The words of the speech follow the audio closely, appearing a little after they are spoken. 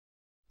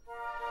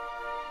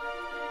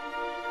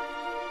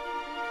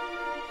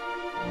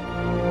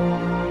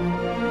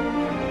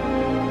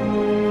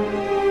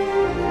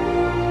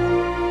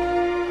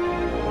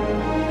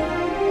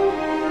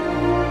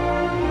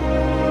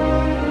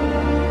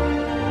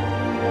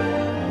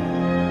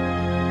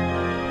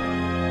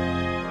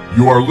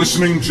You are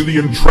listening to the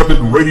Intrepid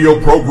radio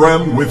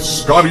program with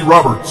Scotty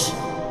Roberts.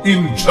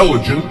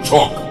 Intelligent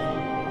Talk.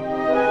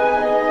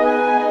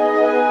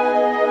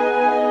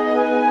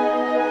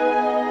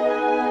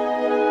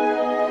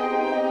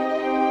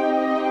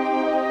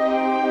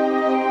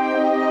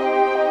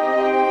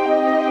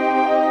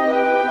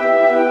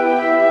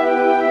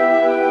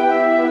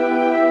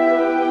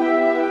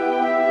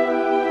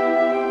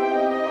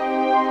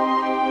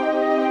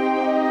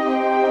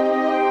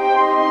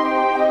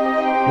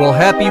 Well,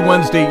 happy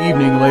Wednesday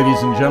evening,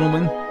 ladies and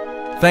gentlemen.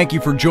 Thank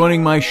you for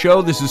joining my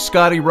show. This is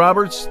Scotty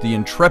Roberts, the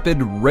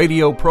Intrepid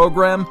radio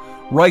program,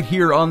 right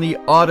here on the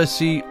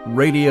Odyssey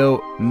Radio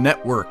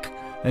Network.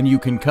 And you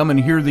can come and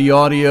hear the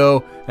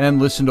audio and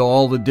listen to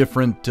all the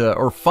different,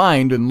 or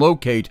find and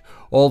locate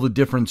all the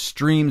different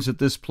streams that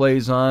this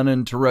plays on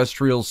and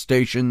terrestrial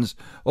stations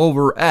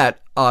over at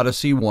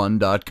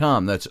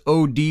odyssey1.com. That's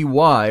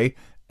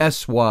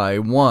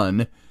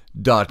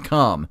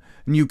ODYSY1.com.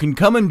 And you can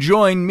come and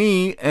join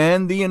me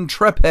and the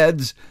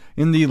Intrepids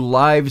in the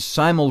live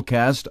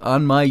simulcast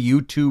on my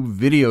YouTube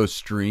video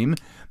stream.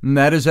 And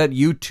that is at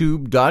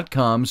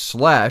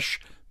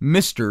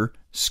youtube.com/Mr.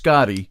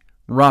 Scotty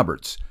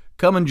Roberts.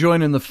 Come and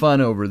join in the fun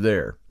over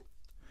there.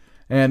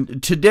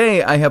 And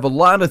today I have a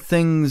lot of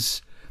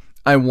things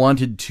I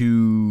wanted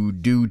to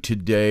do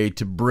today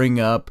to bring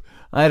up.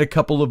 I had a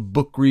couple of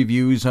book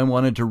reviews. I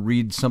wanted to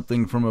read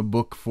something from a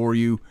book for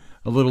you.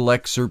 A little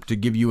excerpt to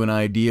give you an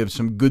idea of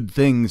some good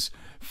things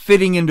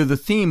fitting into the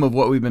theme of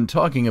what we've been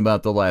talking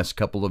about the last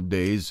couple of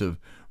days of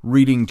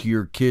reading to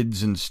your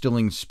kids,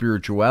 instilling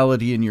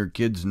spirituality in your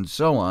kids, and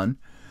so on.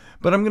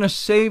 But I'm going to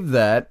save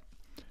that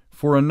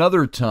for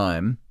another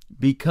time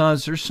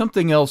because there's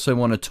something else I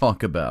want to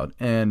talk about.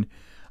 And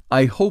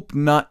I hope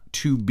not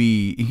to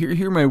be,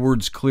 hear my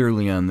words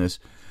clearly on this,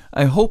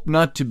 I hope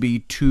not to be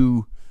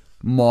too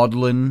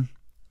maudlin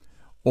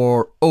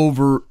or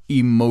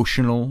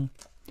over-emotional.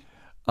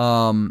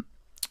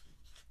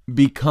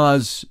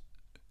 Because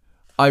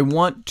I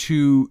want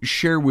to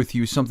share with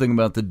you something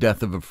about the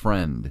death of a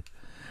friend,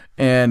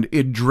 and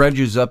it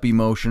dredges up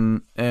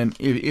emotion. And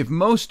if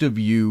most of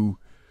you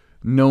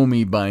know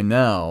me by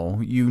now,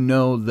 you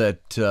know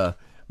that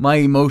my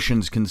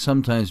emotions can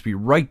sometimes be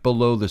right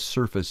below the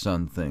surface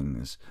on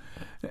things.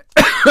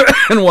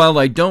 And while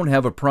I don't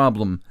have a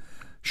problem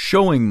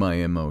showing my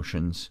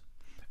emotions,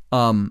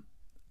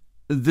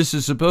 this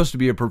is supposed to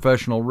be a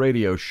professional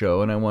radio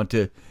show, and I want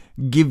to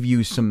give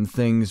you some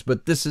things,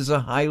 but this is a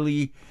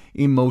highly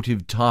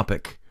emotive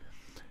topic.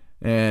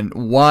 And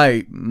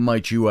why,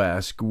 might you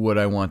ask, would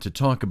I want to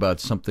talk about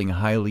something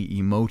highly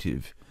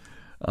emotive?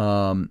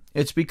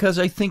 It's because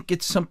I think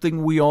it's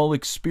something we all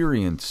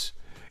experience.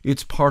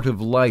 It's part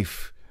of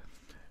life.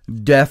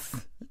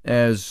 Death,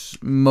 as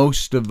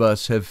most of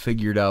us have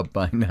figured out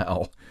by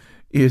now,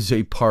 is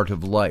a part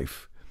of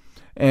life.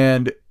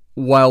 And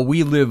while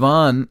we live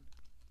on,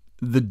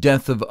 the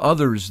death of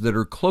others that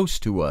are close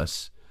to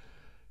us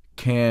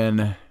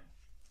can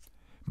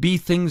be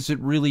things that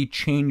really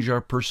change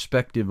our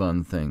perspective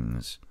on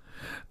things.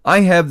 I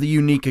have the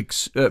unique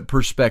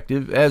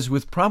perspective, as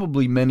with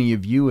probably many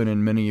of you and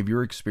in many of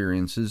your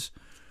experiences,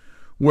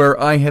 where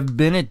I have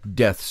been at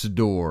death's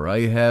door.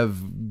 I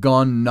have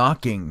gone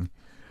knocking,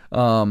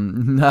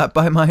 not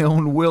by my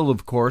own will,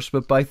 of course,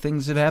 but by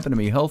things that happen to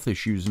me, health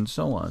issues and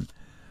so on.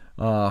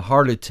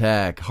 Heart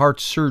attack, heart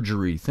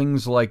surgery,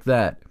 things like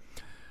that.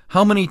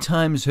 How many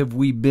times have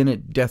we been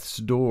at death's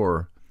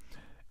door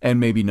and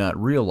maybe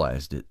not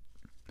realized it?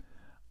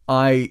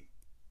 I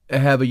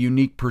have a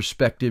unique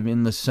perspective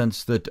in the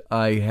sense that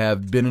I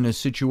have been in a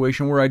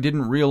situation where I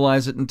didn't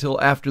realize it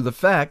until after the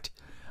fact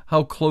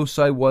how close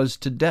I was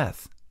to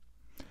death.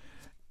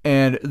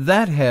 And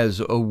that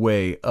has a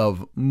way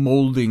of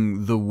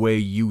molding the way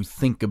you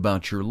think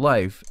about your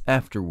life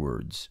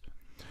afterwards.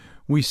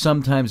 We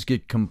sometimes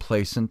get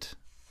complacent.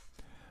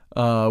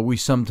 We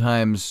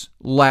sometimes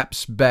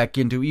lapse back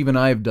into, even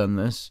I've done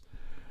this,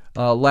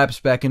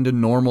 lapse back into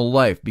normal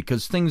life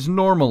because things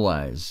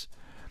normalize.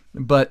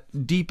 But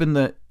deep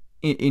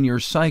in your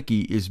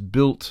psyche is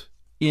built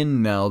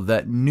in now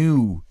that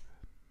new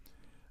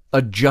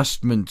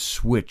adjustment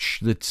switch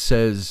that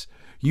says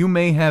you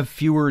may have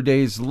fewer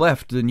days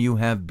left than you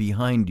have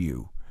behind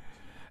you.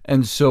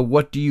 And so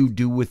what do you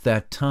do with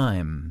that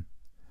time?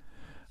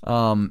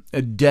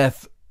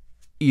 Death,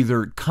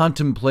 either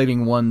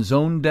contemplating one's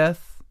own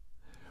death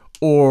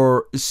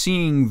or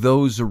seeing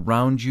those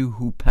around you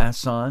who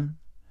pass on,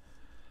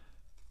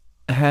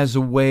 has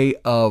a way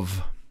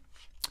of,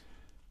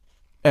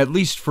 at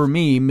least for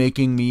me,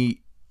 making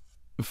me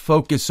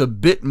focus a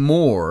bit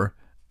more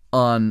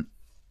on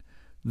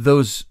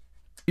those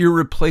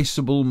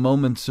irreplaceable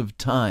moments of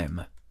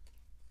time.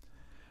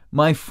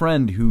 My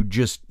friend who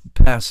just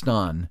passed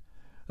on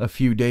a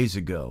few days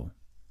ago,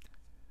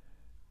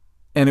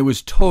 and it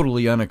was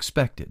totally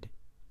unexpected.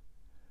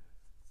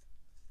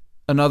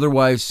 An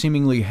otherwise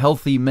seemingly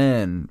healthy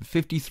man,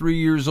 53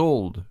 years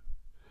old,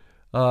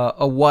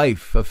 a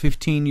wife, a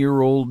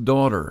 15-year-old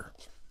daughter,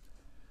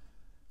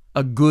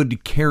 a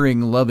good,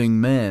 caring,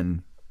 loving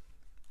man,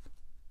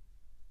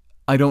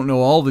 I don't know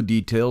all the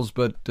details,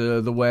 but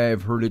the way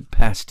I've heard it,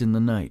 passed in the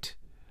night.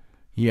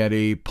 He had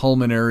a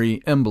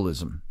pulmonary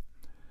embolism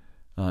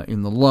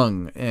in the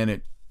lung, and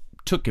it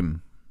took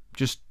him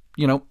just,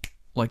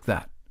 like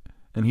that.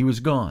 And he was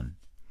gone.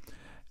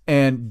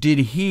 And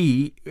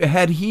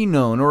had he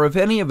known, or if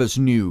any of us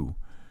knew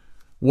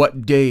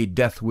what day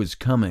death was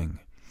coming,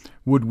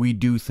 would we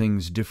do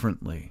things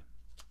differently?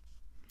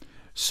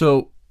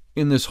 So,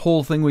 in this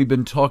whole thing we've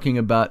been talking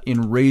about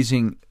in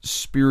raising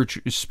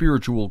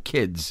spiritual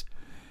kids,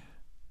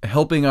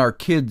 helping our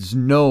kids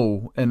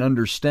know and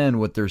understand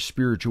what their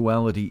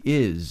spirituality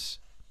is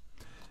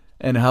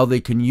and how they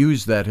can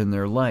use that in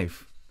their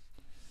life.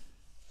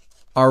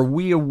 Are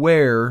we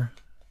aware,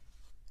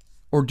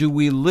 or do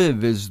we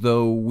live as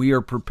though we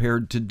are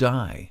prepared to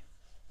die?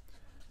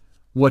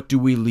 What do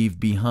we leave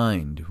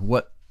behind?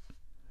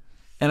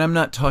 And I'm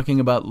not talking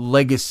about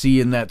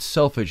legacy in that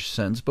selfish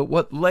sense, but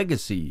what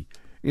legacy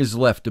is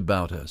left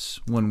about us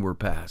when we're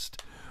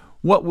past?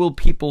 What will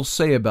people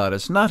say about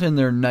us? Not in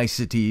their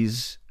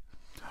niceties.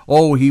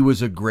 Oh, he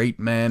was a great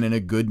man and a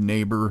good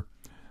neighbor,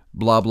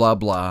 blah, blah,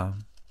 blah.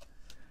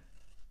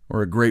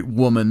 Or a great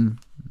woman,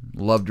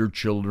 loved her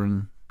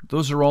children.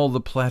 Those are all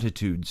the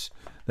platitudes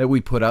that we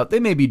put out. They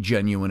may be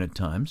genuine at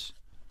times,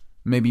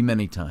 maybe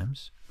many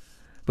times.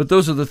 But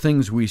those are the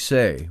things we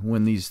say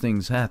when these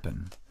things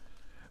happen.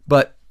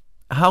 But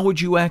how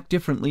would you act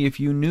differently if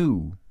you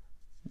knew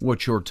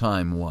what your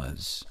time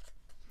was?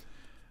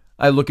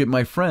 I look at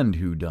my friend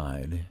who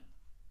died.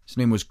 His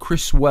name was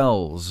Chris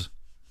Wells.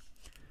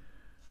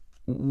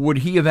 Would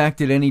he have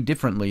acted any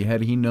differently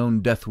had he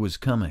known death was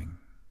coming?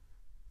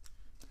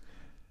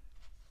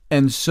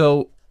 And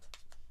so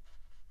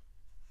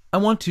I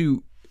want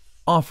to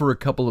offer a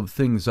couple of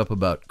things up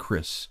about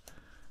Chris,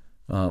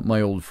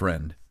 my old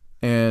friend,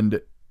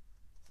 and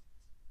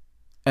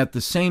at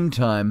the same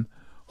time,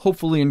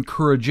 hopefully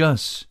encourage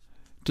us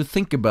to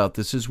think about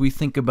this as we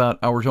think about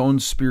our own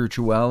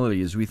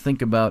spirituality, as we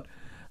think about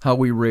how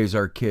we raise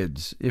our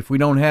kids. If we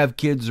don't have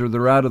kids, or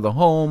they're out of the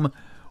home,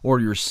 or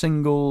you're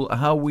single,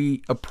 how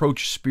we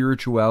approach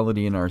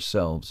spirituality in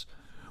ourselves.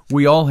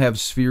 We all have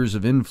spheres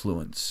of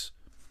influence.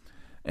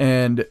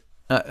 And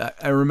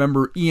I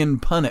remember Ian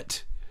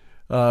Punnett,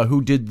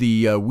 who did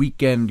the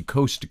weekend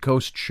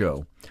coast-to-coast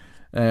show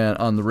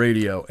on the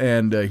radio,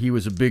 and he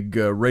was a big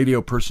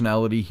radio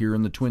personality here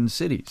in the Twin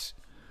Cities,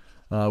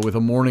 with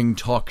a morning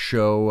talk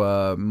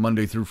show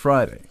Monday through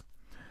Friday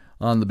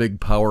on the big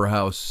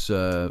powerhouse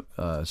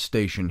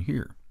station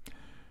here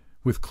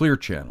with Clear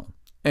Channel.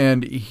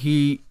 And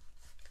he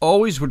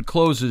always would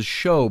close his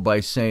show by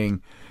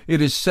saying,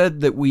 "It is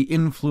said that we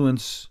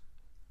influence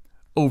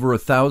over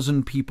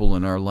 1,000 people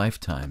in our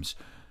lifetimes.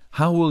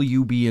 How will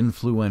you be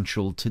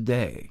influential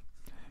today?"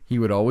 He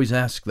would always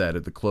ask that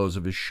at the close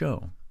of his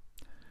show.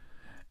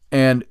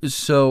 And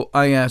so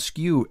I ask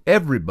you,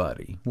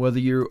 everybody, whether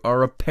you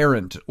are a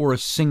parent or a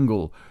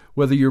single,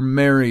 whether you're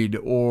married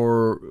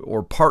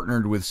or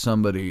partnered with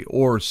somebody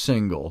or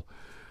single,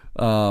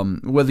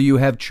 whether you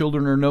have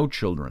children or no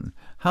children,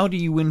 how do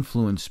you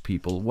influence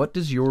people? What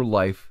does your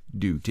life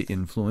do to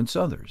influence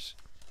others?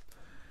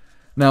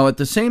 Now, at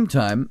the same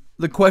time,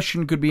 the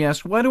question could be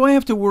asked, why do I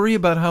have to worry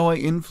about how I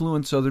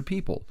influence other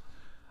people?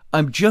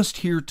 I'm just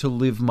here to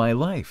live my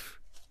life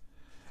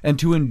and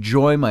to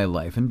enjoy my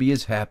life and be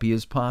as happy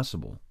as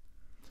possible.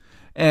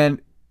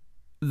 And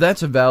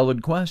that's a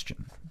valid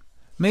question.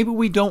 Maybe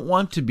we don't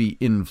want to be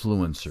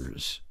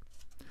influencers.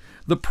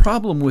 The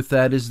problem with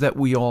that is that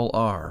we all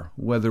are,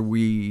 whether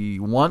we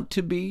want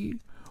to be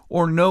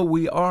or know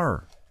we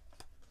are.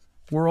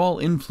 We're all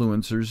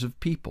influencers of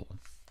people.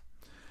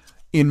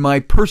 In my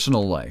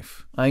personal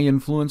life, I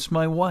influence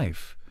my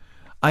wife.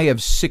 I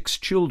have 6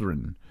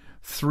 children,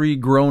 3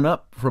 grown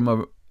up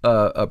from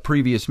a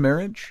previous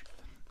marriage,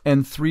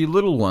 and 3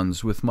 little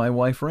ones with my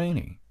wife,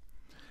 Rainey.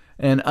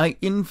 And I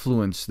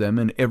influence them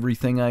in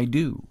everything I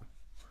do.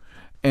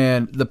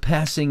 And the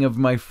passing of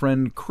my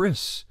friend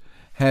Chris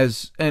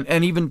has,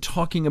 and even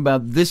talking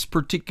about this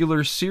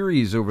particular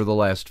series over the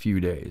last few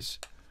days,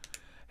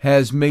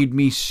 has made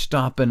me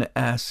stop and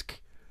ask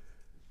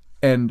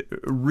and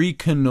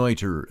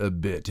reconnoiter a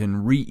bit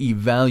and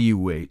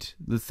reevaluate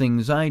the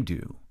things I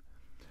do.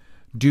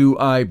 Do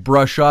I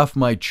brush off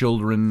my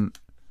children?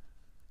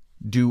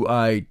 Do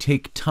I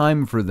take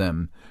time for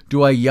them?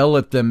 Do I yell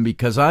at them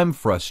because I'm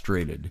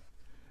frustrated,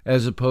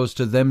 as opposed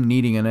to them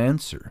needing an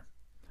answer?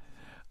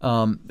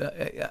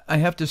 I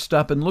have to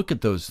stop and look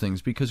at those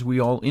things because we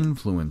all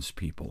influence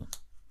people.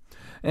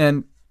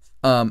 And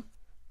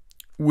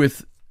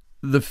with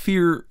the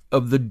fear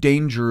of the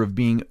danger of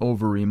being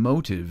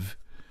over-emotive,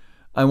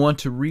 I want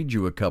to read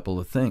you a couple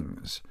of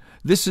things.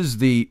 This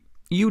is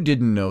you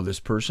didn't know this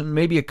person.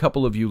 Maybe a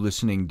couple of you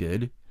listening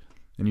did.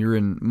 And you're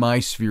in my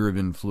sphere of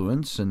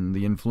influence and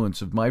the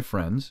influence of my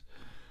friends.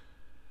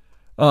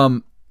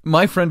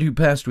 My friend who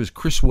passed was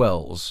Chris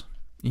Wells.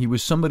 He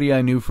was somebody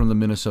I knew from the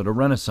Minnesota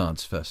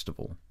Renaissance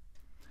Festival.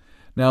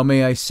 Now,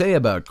 may I say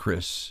about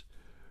Chris,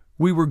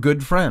 we were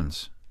good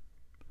friends.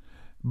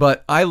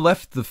 But I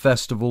left the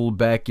festival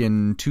back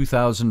in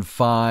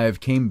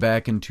 2005, came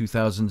back in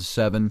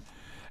 2007,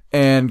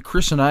 And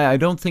Chris and I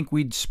don't think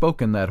we'd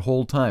spoken that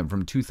whole time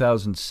from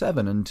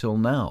 2007 until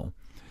now.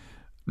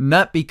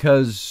 Not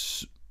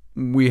because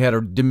we had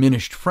a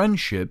diminished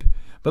friendship,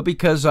 but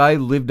because I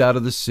lived out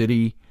of the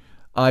city.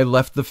 I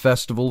left the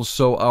festival,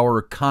 so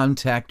our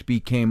contact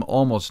became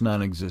almost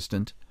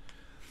non-existent.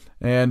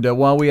 And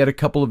while we had a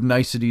couple of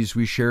niceties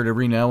we shared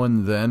every now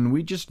and then,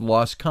 we just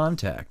lost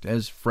contact,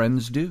 as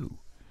friends do.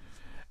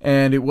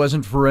 And it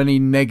wasn't for any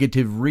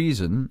negative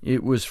reason.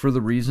 It was for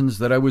the reasons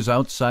that I was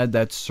outside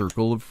that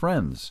circle of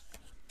friends.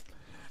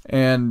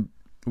 And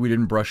we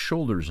didn't brush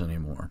shoulders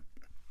anymore.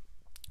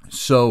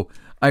 So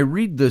I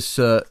read this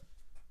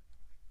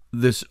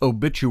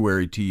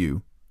obituary to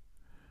you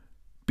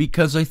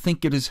because I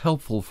think it is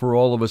helpful for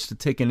all of us to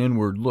take an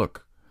inward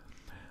look.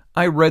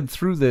 I read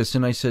through this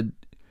and I said,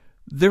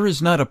 there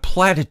is not a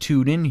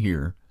platitude in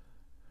here.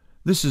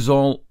 This is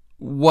all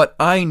what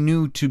I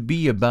knew to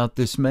be about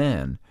this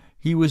man.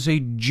 He was a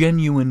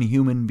genuine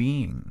human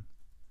being.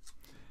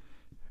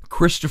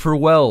 Christopher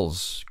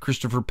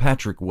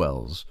Patrick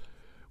Wells,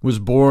 was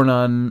born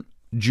on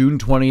June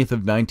 20th of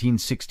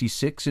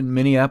 1966 in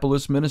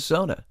Minneapolis,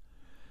 Minnesota.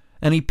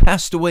 And he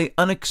passed away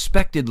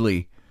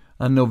unexpectedly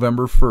on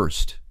November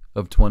 1st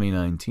of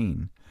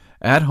 2019,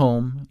 at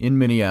home in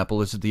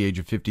Minneapolis at the age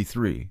of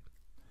 53.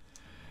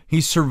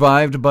 He's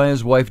survived by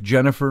his wife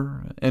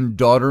Jennifer and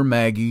daughter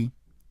Maggie,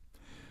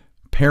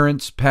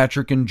 parents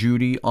Patrick and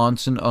Judy,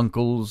 aunts and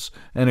uncles,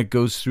 and it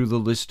goes through the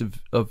list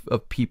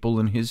of people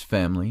in his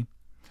family.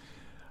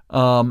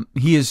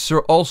 He is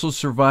also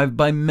survived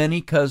by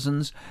many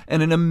cousins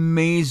and an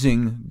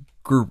amazing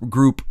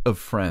group of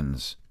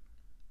friends.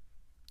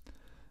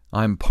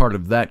 I'm part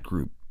of that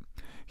group.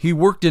 He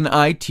worked in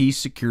IT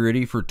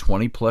security for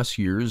 20 plus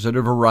years at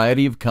a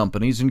variety of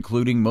companies,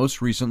 including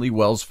most recently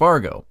Wells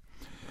Fargo.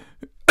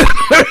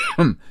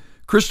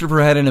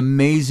 Christopher had an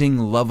amazing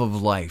love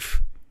of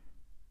life.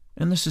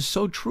 And this is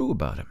so true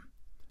about him.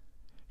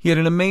 He had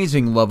an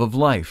amazing love of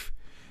life.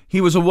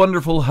 He was a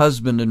wonderful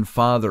husband and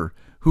father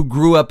who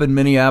grew up in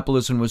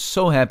Minneapolis and was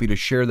so happy to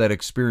share that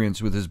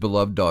experience with his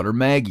beloved daughter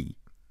Maggie.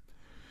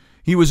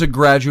 He was a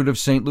graduate of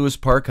St. Louis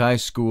Park High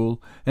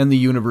School and the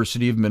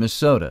University of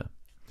Minnesota.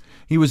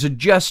 He was a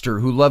jester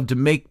who loved to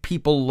make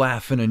people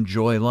laugh and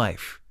enjoy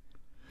life.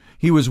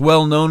 He was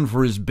well known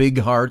for his big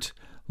heart,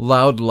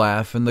 loud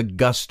laugh, and the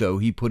gusto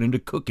he put into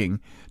cooking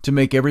to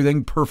make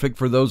everything perfect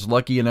for those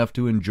lucky enough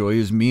to enjoy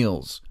his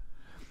meals.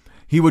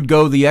 He would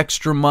go the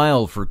extra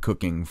mile for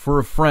cooking, for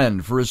a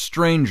friend, for a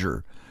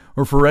stranger,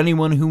 or for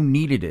anyone who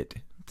needed it.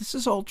 This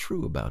is all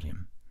true about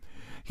him.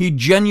 He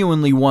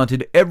genuinely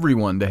wanted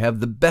everyone to have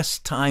the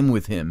best time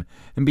with him,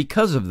 and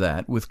because of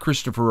that, with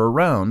Christopher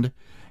around,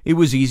 it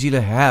was easy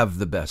to have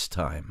the best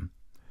time.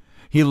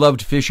 He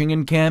loved fishing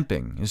and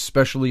camping,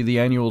 especially the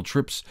annual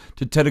trips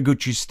to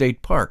Tetegucci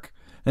State Park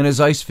and his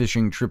ice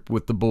fishing trip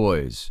with the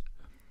boys.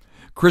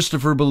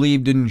 Christopher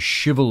believed in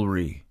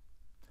chivalry,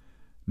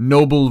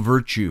 noble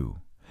virtue,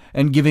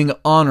 and giving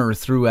honor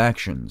through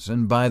actions.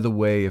 And by the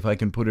way, if I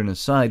can put an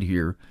aside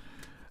here,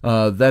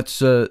 that's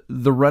the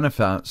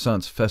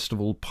Renaissance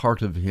Festival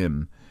part of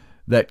him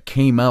that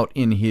came out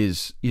in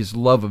his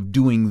love of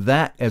doing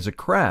that as a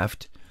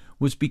craft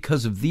was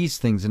because of these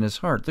things in his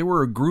heart. There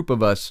were a group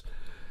of us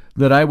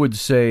that I would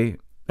say,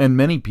 and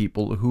many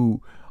people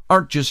who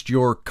aren't just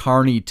your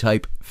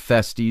carny-type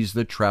festies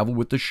that travel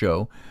with the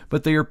show,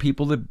 but they are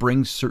people that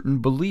bring certain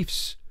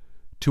beliefs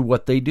to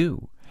what they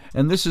do.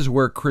 And this is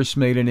where Chris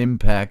made an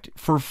impact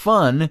for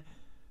fun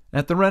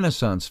at the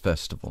Renaissance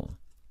Festival.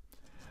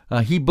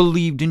 He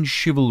believed in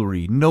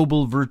chivalry,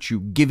 noble virtue,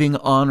 giving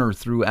honor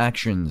through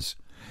actions.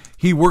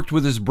 He worked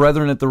with his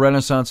brethren at the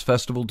Renaissance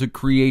Festival to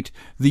create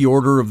the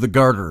Order of the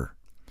Garter,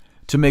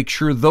 to make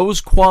sure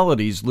those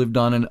qualities lived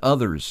on in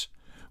others,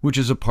 which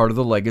is a part of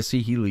the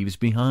legacy he leaves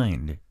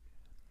behind.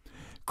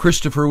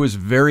 Christopher was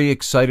very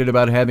excited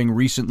about having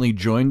recently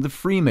joined the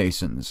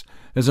Freemasons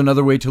as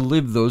another way to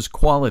live those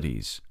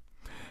qualities.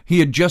 He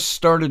had just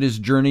started his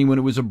journey when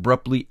it was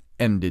abruptly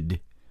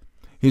ended.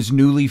 His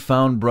newly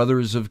found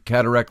brothers of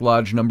Cataract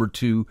Lodge No.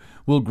 2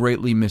 will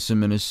greatly miss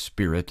him in his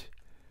spirit.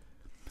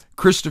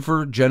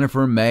 Christopher,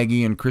 Jennifer,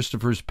 Maggie, and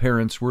Christopher's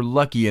parents were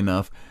lucky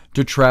enough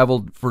to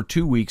travel for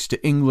 2 weeks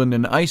to England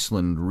and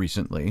Iceland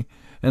recently,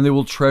 and they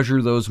will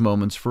treasure those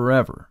moments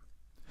forever.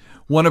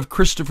 One of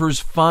Christopher's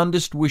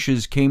fondest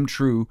wishes came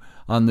true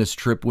on this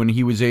trip when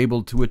he was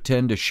able to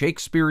attend a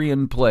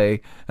Shakespearean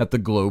play at the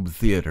Globe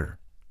Theatre.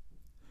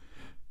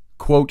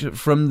 Quote,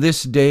 "From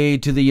this day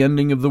to the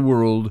ending of the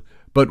world,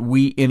 but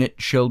we in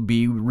it shall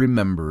be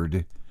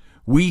remembered.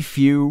 We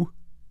few..."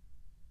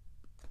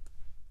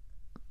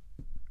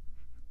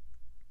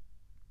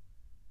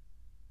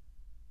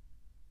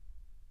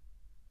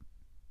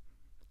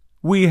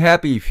 "We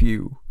happy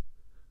few,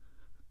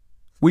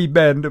 we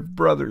band of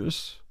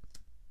brothers."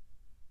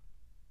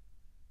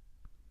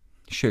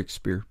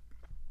 Shakespeare.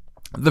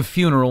 "The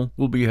funeral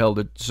will be held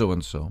at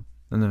so-and-so."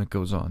 And then it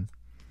goes on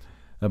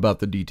about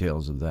the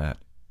details of that.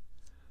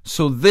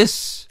 So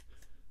this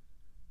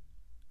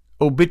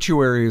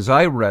obituary, as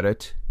I read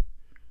it,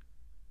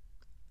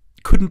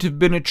 couldn't have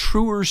been a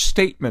truer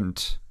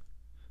statement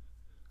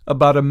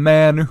about a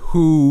man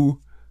who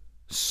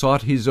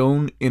sought his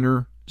own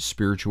inner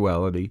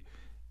spirituality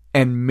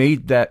and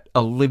made that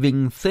a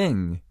living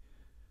thing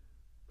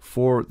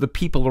for the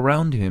people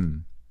around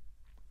him.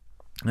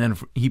 And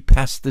he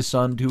passed this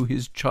on to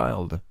his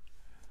child.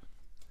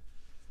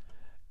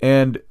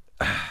 And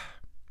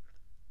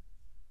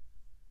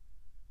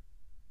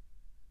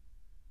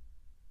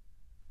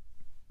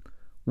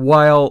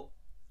while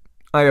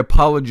I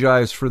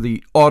apologize for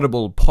the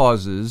audible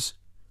pauses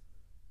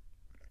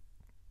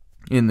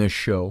in this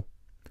show,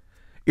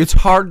 it's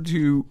hard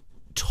to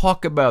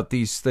talk about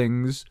these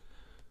things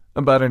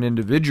about an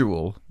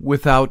individual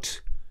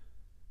without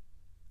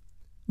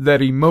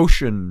that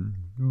emotion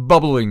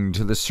bubbling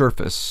to the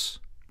surface.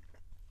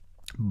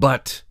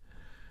 But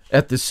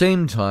at the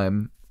same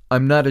time,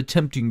 I'm not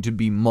attempting to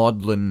be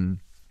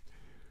maudlin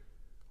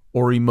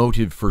or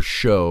emotive for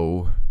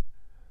show.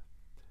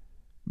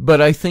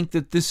 But I think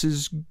that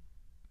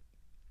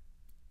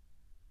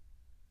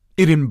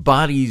it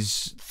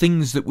embodies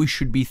things that we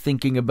should be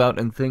thinking about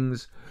and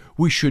things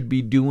we should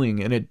be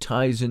doing, and it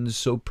ties in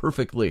so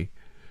perfectly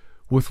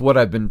with what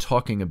I've been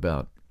talking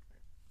about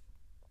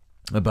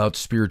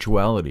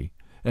spirituality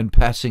and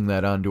passing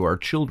that on to our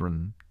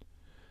children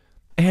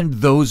and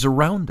those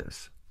around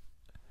us.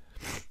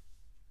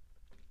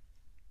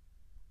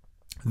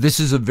 This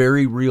is a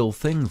very real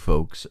thing,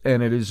 folks,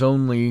 and it is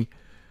only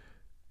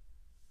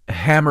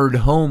hammered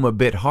home a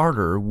bit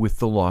harder with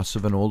the loss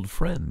of an old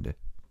friend.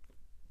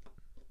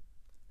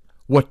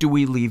 What do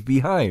we leave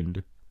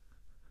behind?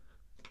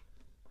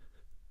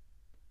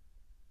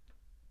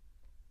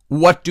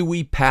 What do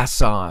we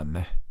pass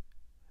on?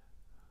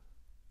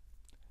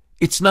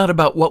 It's not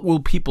about what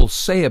will people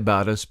say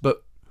about us,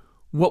 but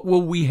what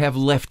will we have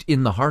left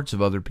in the hearts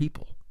of other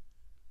people?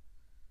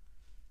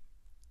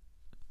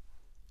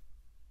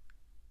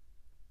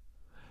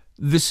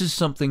 This is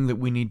something that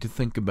we need to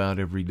think about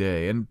every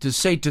day. And to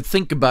say to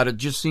think about it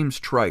just seems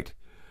trite.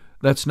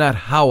 That's not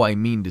how I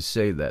mean to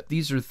say that.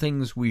 These are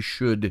things we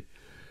should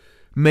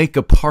make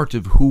a part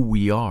of who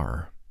we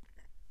are.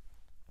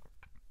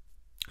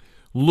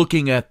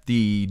 Looking at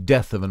the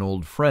death of an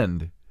old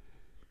friend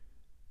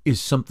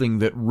is something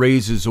that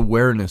raises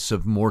awareness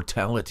of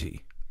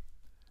mortality.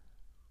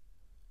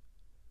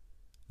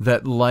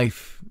 That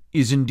life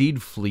is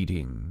indeed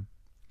fleeting.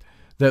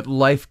 That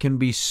life can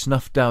be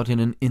snuffed out in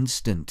an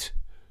instant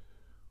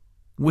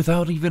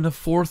without even a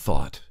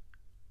forethought.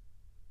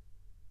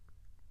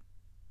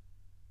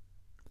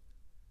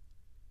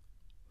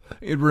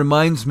 It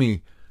reminds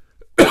me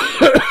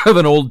of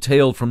an old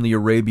tale from the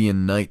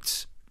Arabian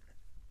Nights.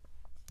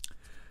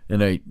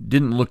 And I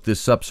didn't look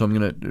this up, so I'm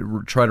going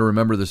to try to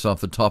remember this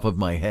off the top of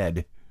my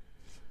head.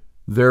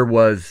 There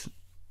was,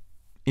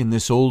 in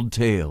this old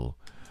tale,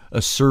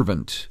 a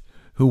servant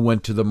who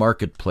went to the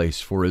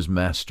marketplace for his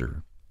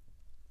master.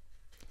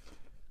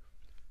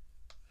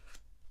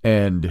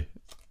 And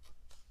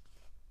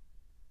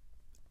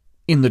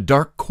in the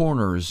dark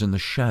corners and the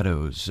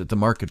shadows at the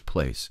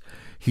marketplace,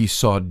 he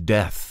saw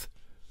death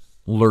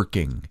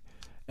lurking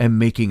and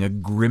making a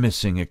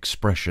grimacing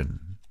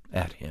expression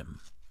at him.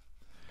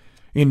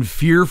 In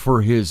fear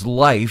for his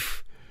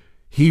life,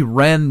 he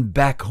ran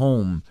back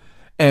home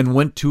and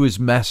went to his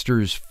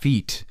master's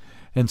feet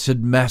and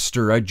said,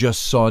 "Master, I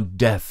just saw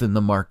death in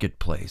the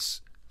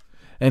marketplace."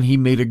 And he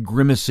made a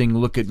grimacing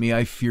look at me.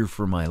 "I fear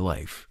for my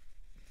life."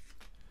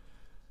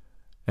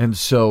 And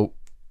so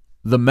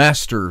the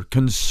master,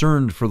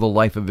 concerned for the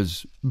life of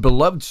his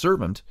beloved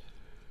servant,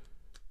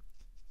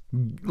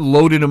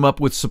 loaded him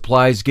up with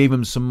supplies, gave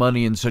him some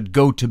money, and said,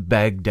 "Go to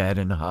Baghdad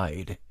and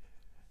hide."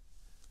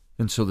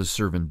 And so the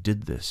servant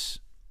did this.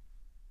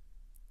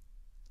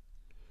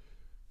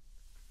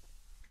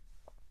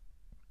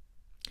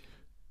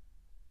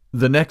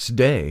 The next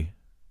day,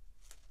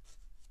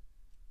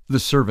 the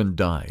servant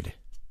died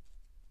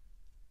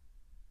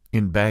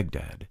in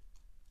Baghdad.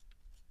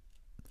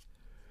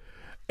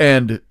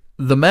 And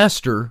the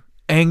master,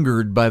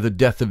 angered by the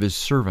death of his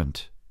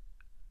servant,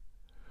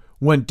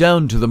 went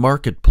down to the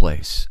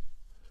marketplace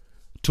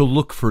to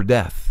look for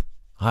death,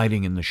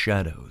 hiding in the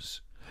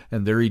shadows.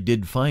 And there he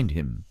did find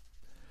him.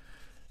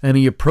 And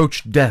he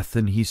approached death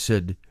and he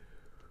said,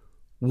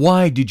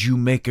 "Why did you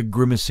make a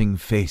grimacing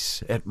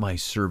face at my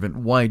servant?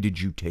 Why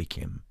did you take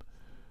him?"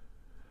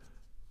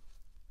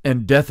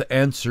 And death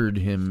answered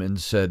him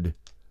and said,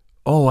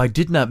 "Oh, I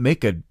did not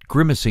make a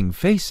grimacing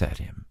face at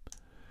him."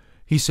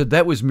 He said,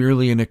 "That was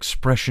merely an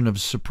expression of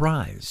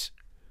surprise."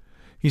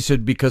 He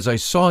said, "Because I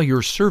saw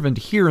your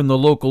servant here in the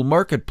local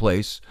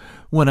marketplace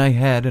when I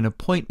had an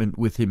appointment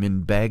with him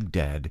in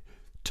Baghdad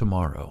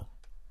tomorrow."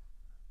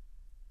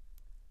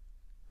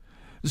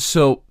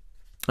 So,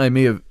 I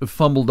may have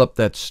fumbled up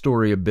that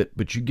story a bit,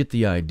 but you get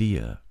the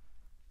idea.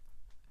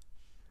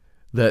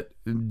 That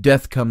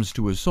death comes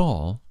to us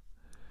all,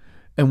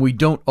 and we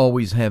don't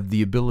always have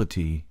the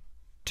ability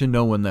to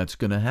know when that's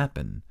going to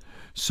happen.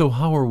 So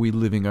how are we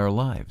living our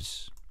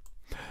lives?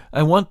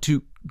 I want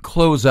to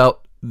close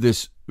out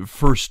this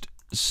first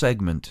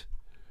segment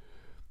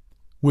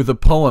with a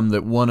poem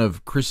that one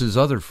of Chris's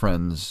other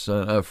friends,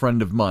 a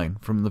friend of mine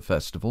from the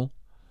festival,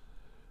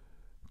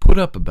 put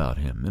up about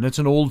him, and it's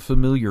an old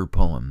familiar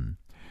poem.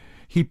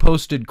 He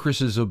posted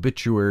Chris's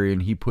obituary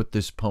and he put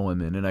this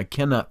poem in, and I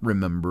cannot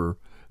remember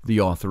the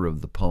author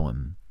of the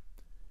poem.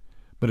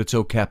 But it's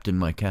 "Oh Captain,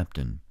 my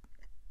Captain."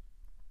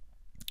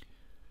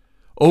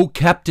 "Oh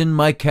Captain,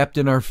 my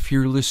Captain, our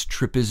fearless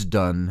trip is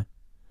done.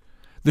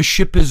 The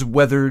ship has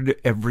weathered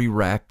every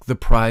rack, the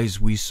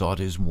prize we sought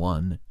is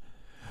won.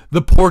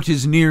 The port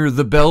is near,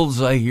 the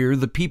bells I hear,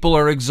 the people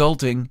are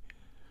exulting,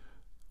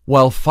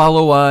 while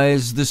follow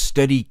eyes the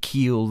steady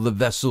keel, the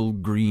vessel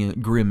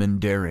grim and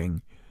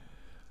daring.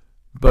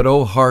 But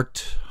oh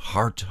heart,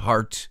 heart,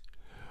 heart,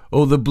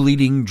 oh the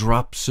bleeding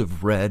drops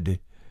of red,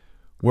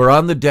 where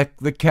on the deck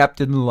the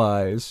captain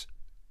lies,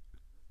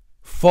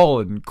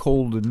 fallen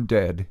cold and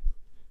dead.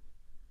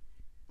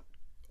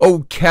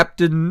 Oh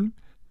Captain,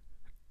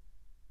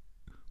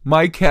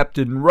 my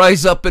Captain,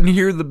 rise up and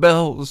hear the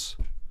bells.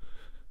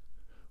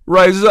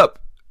 Rise up,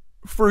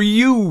 for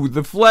you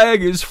the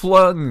flag is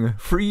flung,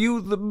 for you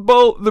the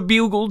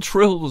bugle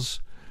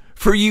trills,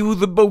 for you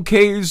the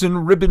bouquets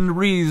and ribboned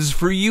wreaths,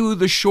 for you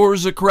the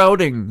shores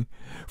a-crowding,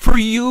 for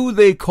you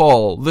they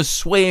call, the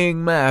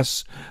swaying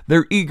mass,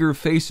 their eager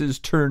faces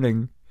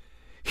turning.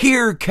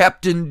 Here,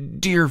 Captain,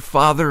 dear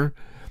father,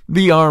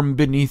 the arm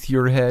beneath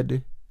your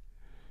head.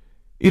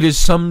 It is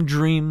some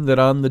dream that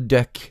on the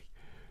deck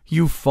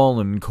you've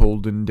fallen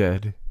cold and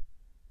dead.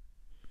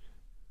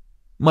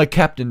 My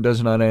Captain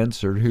does not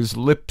answer, his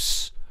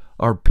lips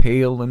are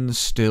pale and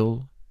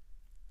still.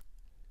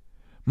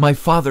 My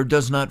father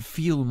does not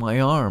feel my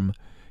arm,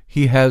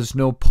 he has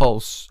no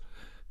pulse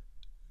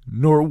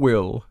nor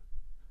will.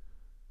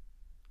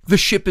 The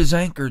ship is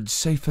anchored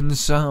safe and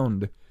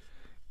sound,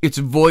 its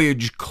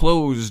voyage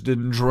closed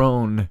and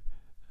drone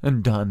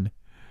and done.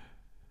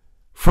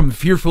 From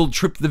fearful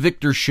trip the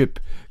victor ship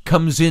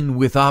comes in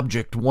with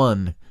object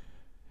won.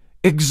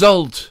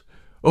 Exult,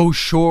 O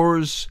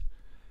shores,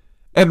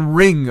 and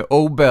ring,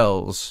 O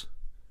bells.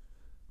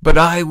 But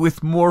I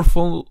with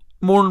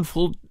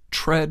mournful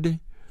tread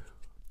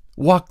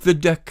walk the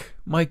deck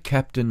my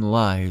Captain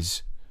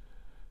lies,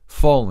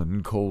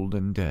 fallen cold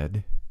and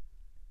dead.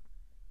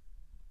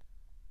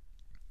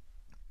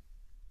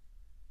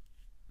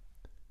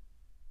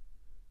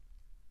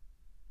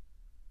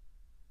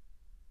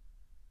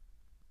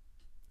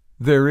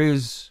 There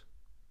is,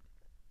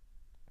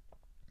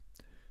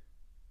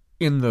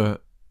 in the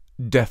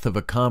death of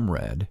a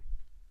comrade,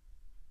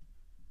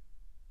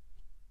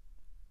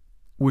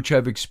 which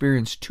I've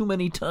experienced too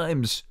many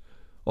times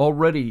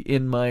already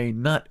in my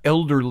not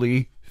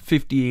elderly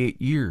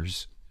 58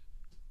 years,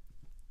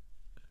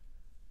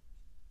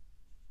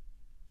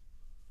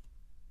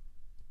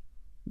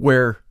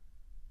 where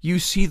you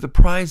see the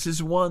prize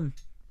is won.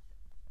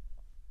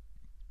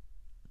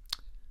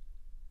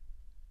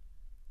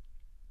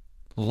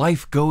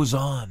 Life goes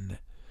on,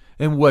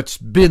 and what's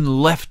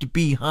been left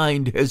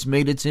behind has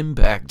made its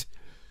impact.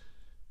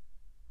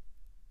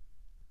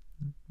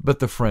 But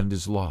the friend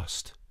is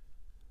lost.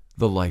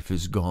 The life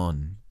is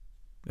gone,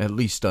 at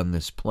least on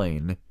this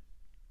plane.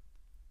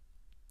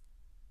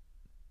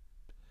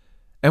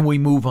 And we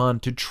move on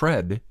to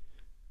tread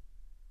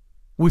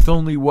with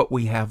only what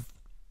we have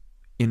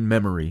in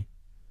memory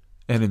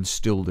and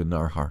instilled in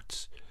our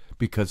hearts,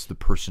 because the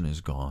person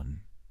is gone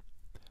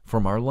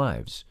from our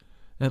lives,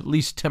 at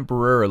least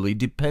temporarily,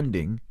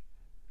 depending,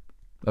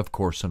 of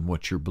course, on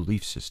what your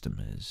belief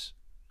system is.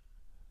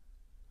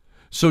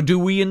 So do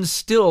we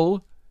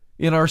instill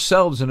in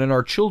ourselves and in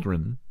our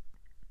children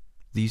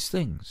these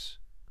things?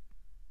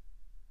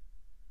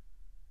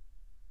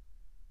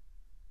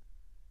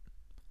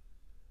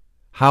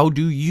 How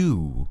do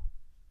you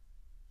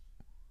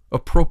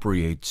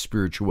appropriate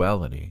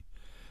spirituality,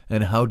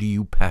 and how do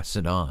you pass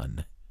it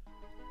on?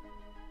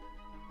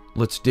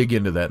 Let's dig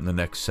into that in the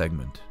next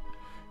segment.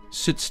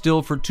 Sit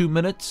still for 2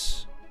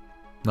 minutes,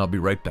 and I'll be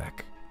right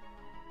back.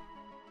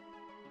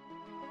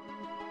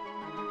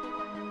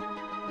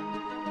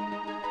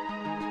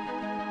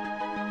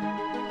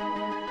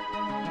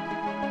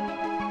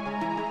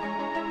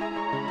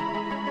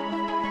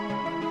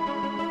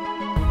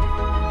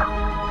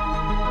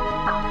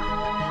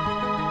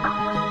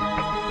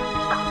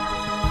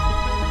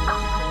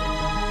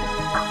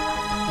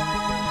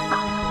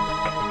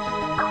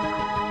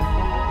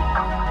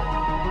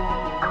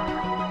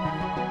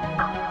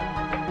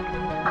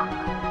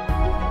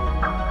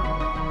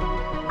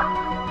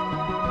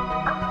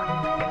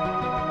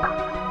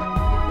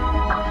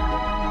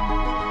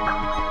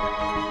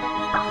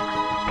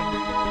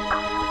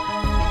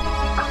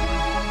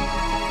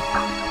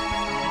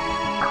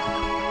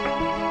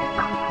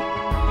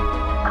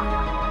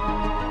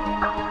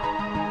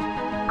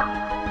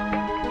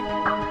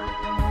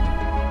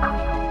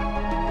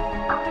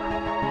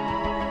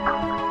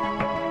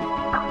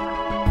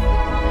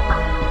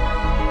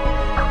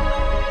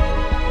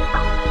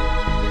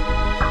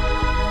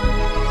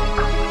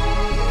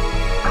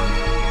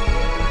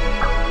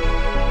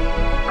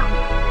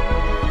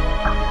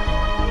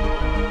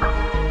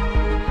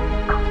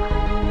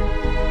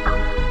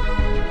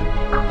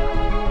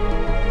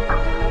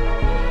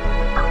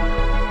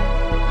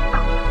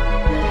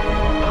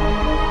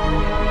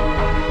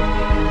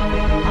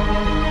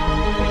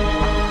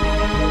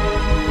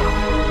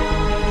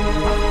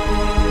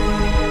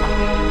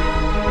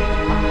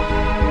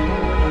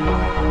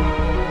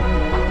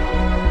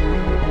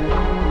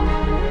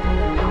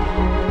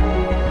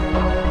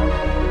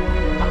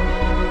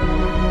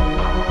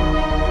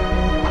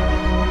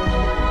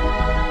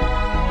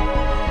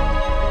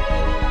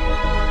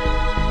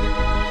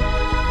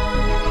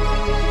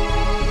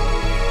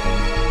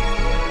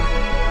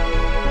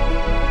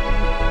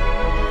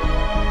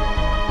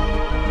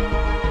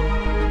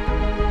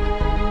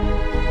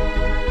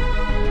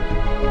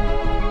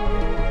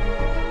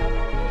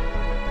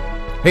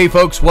 Hey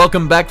folks,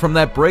 welcome back from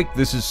that break.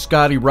 This is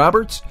Scotty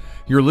Roberts.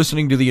 You're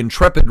listening to the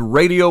Intrepid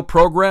radio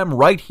program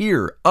right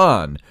here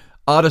on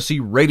Odyssey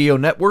Radio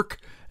Network,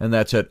 and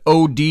that's at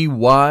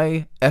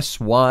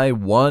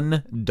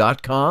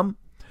odysy1.com.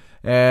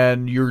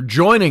 And you're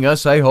joining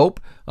us, I hope,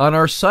 on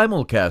our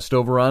simulcast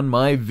over on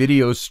my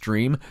video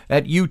stream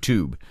at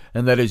YouTube,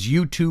 and that is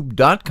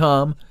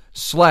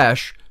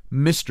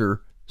youtube.com/Mr.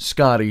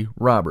 Scotty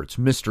Roberts,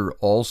 Mr.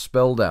 all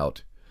spelled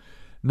out.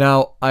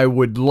 Now, I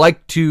would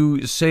like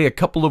to say a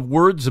couple of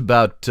words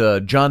about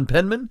John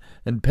Penman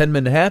and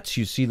Penman hats.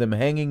 You see them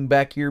hanging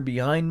back here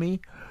behind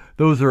me.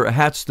 Those are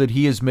hats that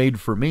he has made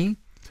for me.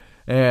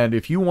 And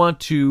if you want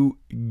to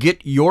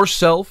get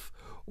yourself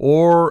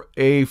or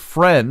a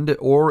friend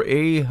or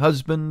a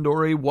husband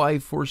or a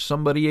wife or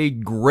somebody a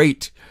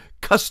great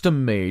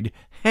custom-made,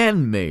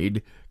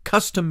 handmade,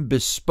 custom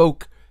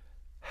bespoke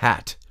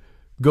hat,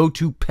 go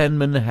to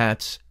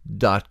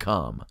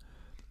penmanhats.com.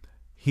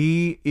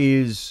 He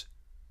is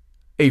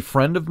a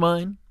friend of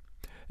mine,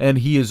 and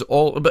he is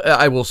all. But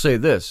I will say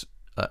this: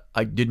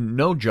 I didn't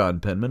know John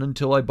Penman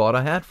until I bought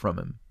a hat from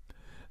him.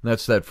 And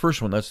that's that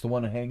first one. That's the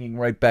one hanging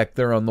right back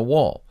there on the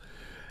wall,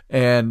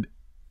 and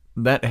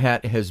that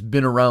hat has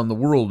been around the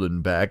world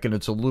and back, and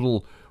it's a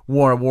little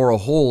wore a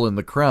hole in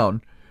the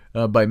crown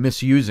by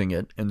misusing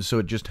it, and so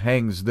it just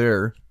hangs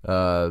there.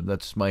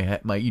 That's my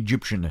hat, my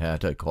Egyptian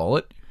hat, I call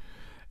it,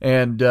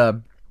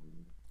 and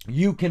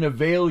you can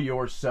avail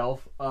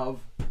yourself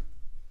of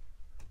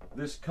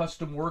this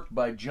custom work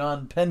by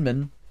John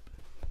Penman.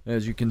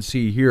 As you can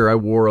see here, I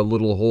wore a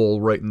little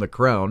hole right in the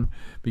crown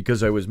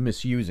because I was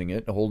misusing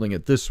it, holding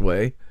it this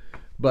way.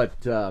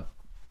 But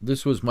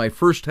this was my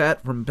first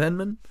hat from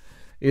Penman.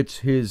 It's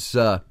his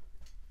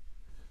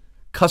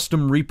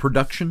custom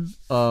reproduction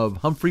of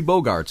Humphrey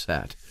Bogart's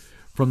hat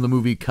from the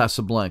movie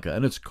Casablanca,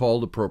 and it's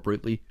called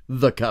appropriately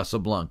the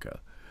Casablanca.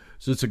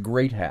 So it's a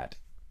great hat.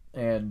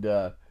 And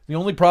the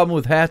only problem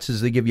with hats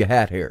is they give you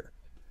hat hair.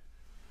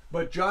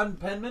 But John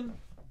Penman,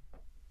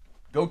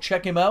 go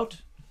check him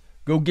out.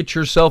 Go get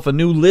yourself a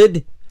new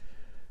lid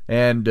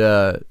and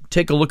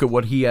take a look at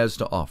what he has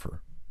to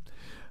offer.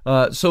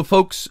 So,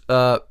 folks,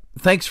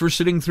 thanks for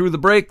sitting through the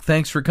break.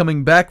 Thanks for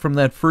coming back from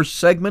that first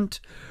segment.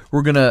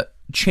 We're going to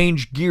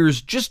change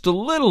gears just a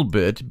little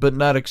bit, but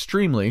not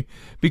extremely,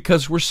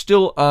 because we're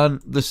still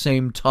on the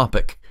same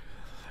topic.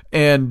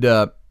 And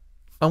I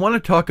want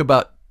to talk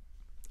about,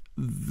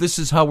 this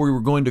is how we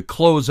were going to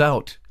close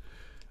out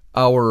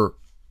our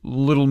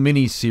little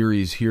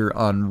mini-series here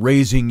on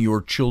raising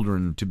your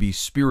children to be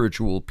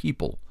spiritual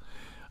people,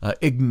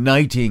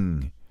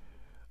 igniting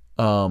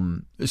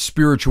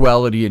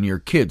spirituality in your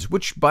kids,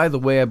 which, by the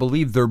way, I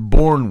believe they're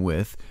born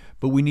with,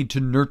 but we need to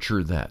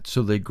nurture that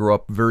so they grow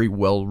up very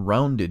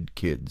well-rounded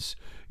kids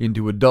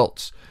into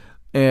adults.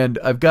 And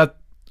I've got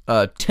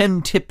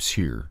 10 tips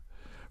here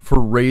for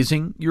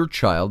raising your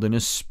child in a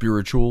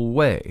spiritual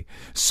way.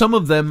 Some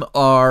of them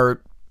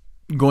are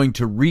going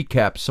to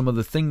recap some of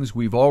the things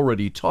we've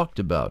already talked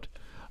about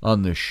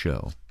on this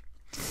show.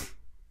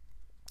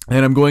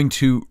 And I'm going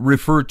to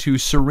refer to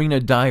Serena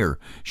Dyer.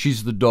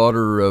 She's the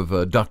daughter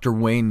of Dr.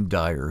 Wayne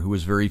Dyer, who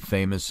was very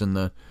famous in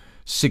the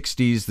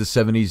 60s, the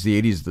 70s,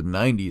 the 80s, the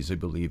 90s, I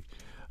believe,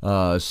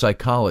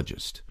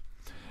 psychologist.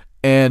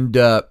 And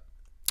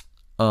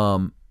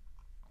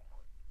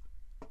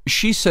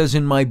she says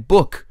in my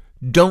book,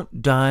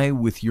 Don't Die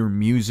With Your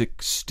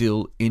Music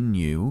Still In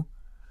You,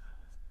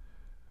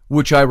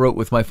 which I wrote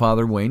with my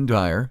father, Wayne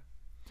Dyer,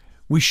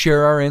 we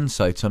share our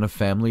insights on a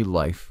family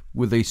life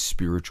with a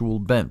spiritual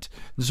bent.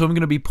 And so I'm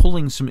going to be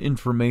pulling some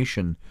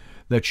information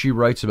that she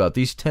writes about.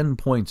 These 10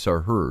 points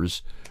are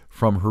hers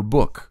from her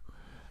book,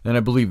 and I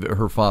believe that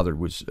her father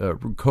was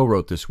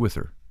co-wrote this with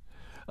her.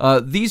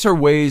 These are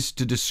ways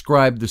to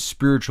describe the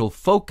spiritual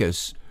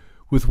focus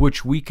with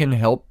which we can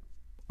help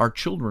our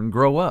children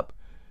grow up,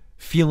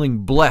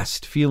 feeling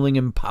blessed, feeling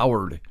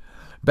empowered.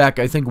 Back,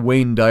 I think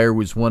Wayne Dyer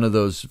was one of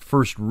those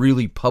first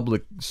really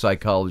public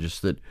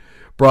psychologists that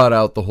brought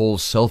out the whole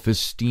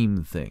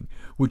self-esteem thing,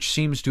 which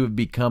seems to have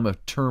become a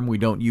term we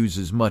don't use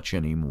as much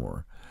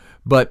anymore.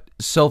 But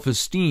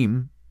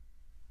self-esteem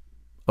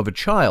of a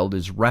child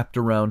is wrapped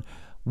around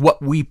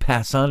what we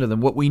pass on to them,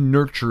 what we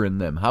nurture in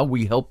them, how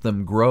we help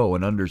them grow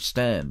and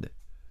understand.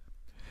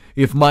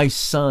 If my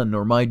son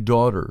or my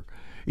daughter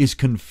is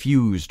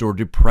confused or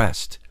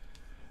depressed,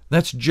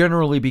 that's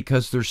generally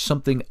because there's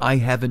something I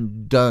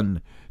haven't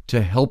done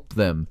to help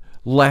them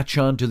latch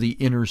on to the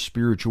inner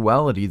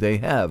spirituality they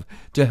have,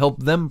 to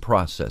help them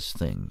process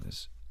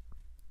things.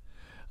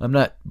 I'm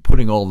not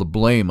putting all the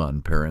blame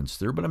on parents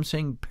there, but I'm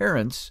saying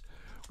parents,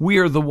 we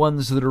are the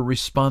ones that are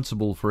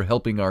responsible for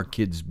helping our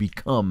kids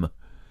become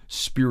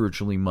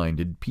spiritually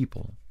minded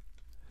people.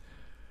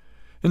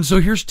 And so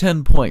here's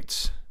 10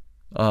 points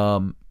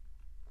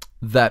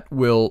that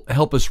will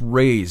help us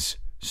raise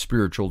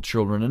spiritual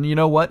children. And you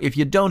know what? If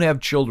you don't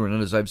have children,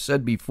 and as I've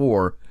said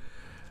before,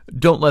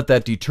 don't let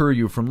that deter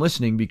you from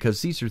listening,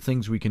 because these are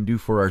things we can do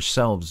for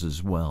ourselves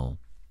as well.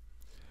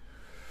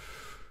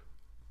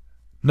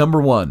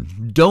 Number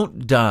 1,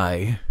 don't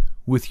die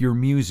with your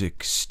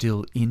music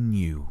still in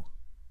you.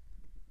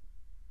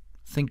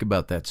 Think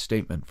about that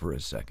statement for a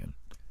second.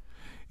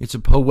 It's a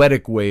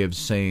poetic way of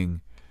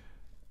saying,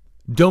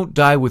 don't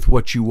die with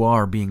what you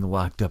are being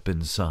locked up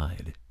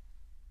inside.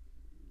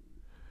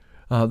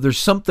 There's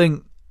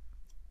something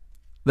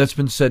that's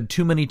been said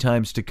too many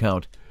times to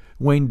count.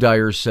 Wayne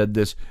Dyer said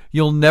this: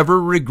 you'll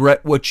never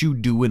regret what you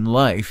do in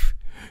life.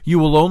 You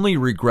will only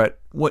regret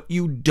what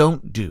you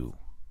don't do.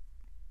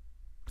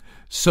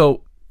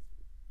 So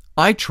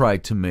I try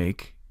to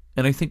make,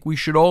 and I think we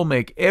should all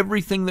make,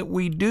 everything that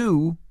we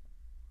do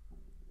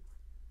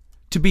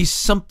to be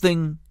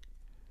something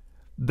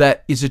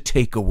that is a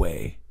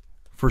takeaway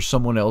for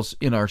someone else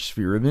in our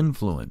sphere of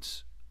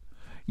influence.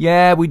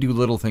 Yeah, we do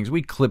little things.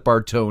 We clip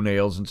our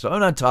toenails and so.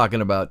 I'm not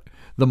talking about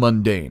the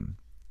mundane.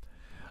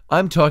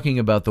 I'm talking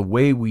about the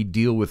way we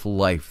deal with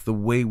life, the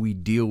way we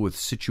deal with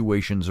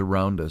situations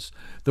around us,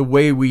 the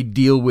way we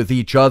deal with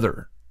each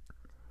other.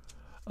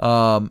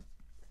 You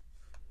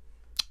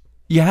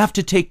have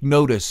to take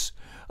notice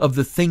of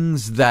the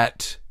things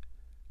that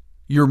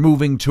you're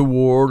moving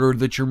toward or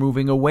that you're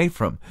moving away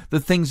from, the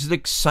things that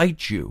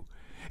excite you.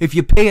 If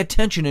you pay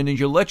attention and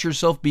you let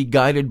yourself be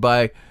guided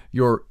by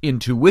your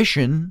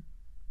intuition,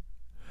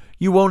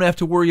 you won't have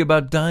to worry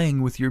about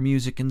dying with your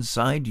music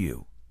inside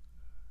you.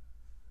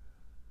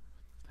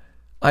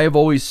 I have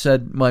always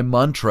said my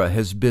mantra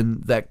has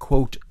been that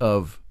quote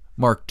of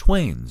Mark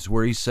Twain's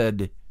where he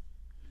said,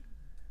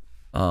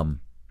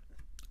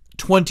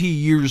 20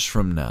 years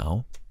from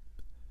now,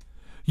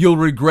 you'll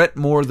regret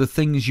more the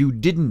things you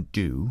didn't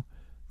do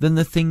than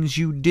the things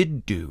you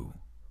did do.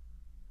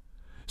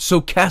 So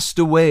cast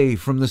away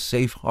from the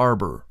safe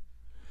harbor.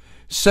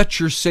 Set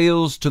your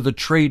sails to the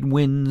trade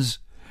winds.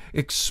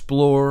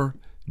 Explore,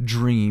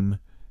 dream,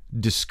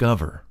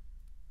 discover.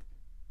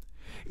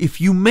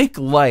 If you make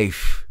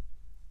life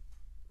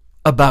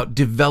about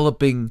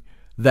developing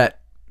that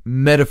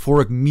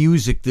metaphoric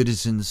music that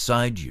is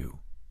inside you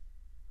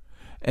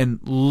and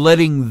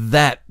letting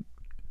that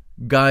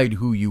guide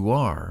who you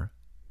are,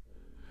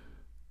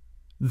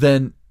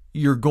 then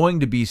you're going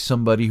to be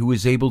somebody who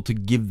is able to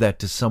give that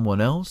to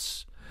someone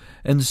else,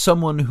 and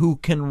someone who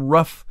can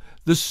rough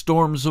the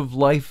storms of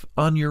life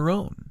on your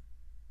own.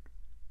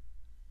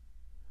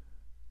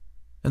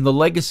 And the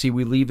legacy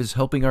we leave is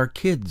helping our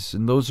kids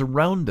and those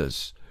around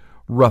us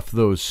rough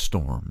those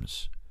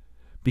storms,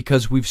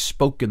 because we've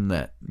spoken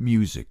that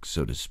music,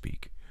 so to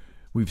speak.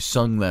 We've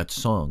sung that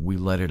song. We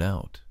let it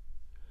out.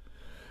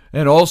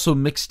 And also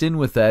mixed in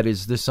with that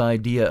is this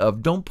idea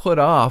of don't put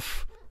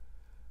off.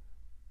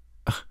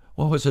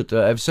 What was it?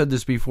 I've said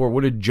this before.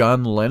 What did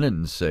John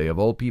Lennon say, of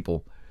all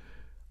people?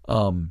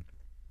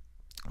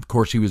 Of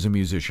course, he was a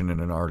musician and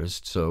an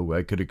artist, so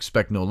I could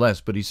expect no less.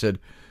 But he said,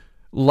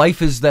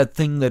 life is that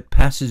thing that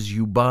passes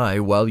you by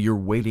while you're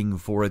waiting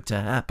for it to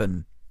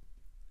happen.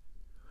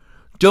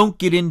 Don't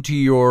get into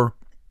your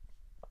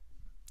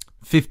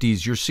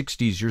 50s, your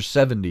 60s, your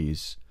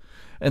 70s,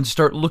 and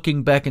start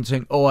looking back and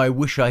saying, oh, I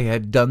wish I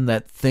had done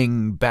that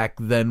thing back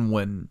then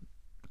when,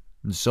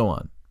 and so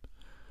on.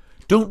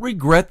 Don't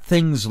regret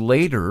things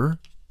later.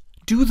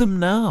 Do them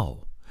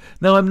now.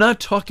 Now, I'm not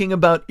talking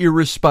about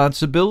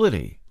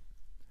irresponsibility.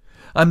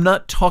 I'm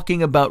not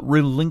talking about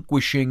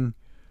relinquishing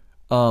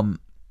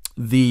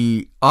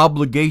the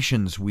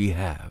obligations we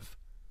have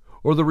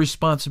or the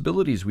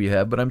responsibilities we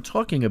have, but I'm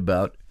talking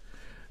about,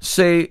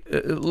 say,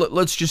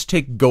 let's just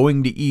take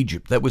going to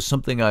Egypt. That was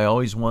something I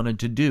always wanted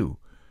to do.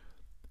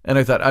 And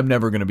I thought, I'm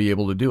never going to be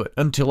able to do it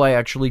until I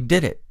actually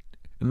did it.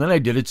 And then I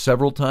did it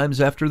several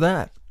times after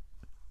that.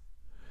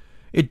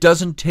 It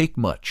doesn't take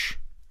much.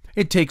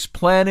 It takes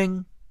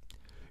planning.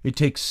 It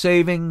takes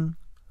saving.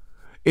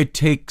 It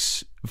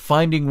takes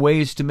finding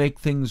ways to make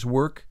things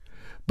work.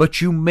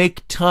 But you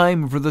make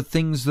time for the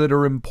things that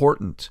are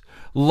important.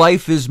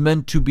 Life is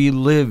meant to be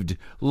lived.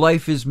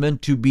 Life is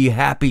meant to be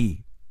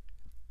happy.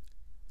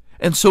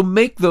 And so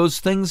make those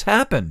things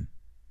happen.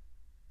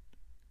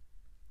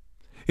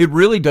 It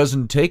really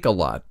doesn't take a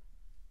lot.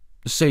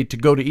 Say, to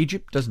go to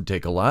Egypt doesn't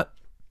take a lot.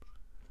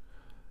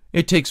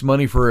 It takes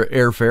money for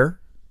airfare.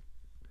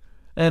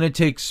 And it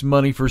takes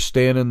money for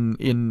staying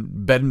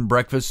in bed and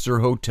breakfasts or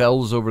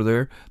hotels over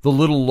there. The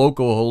little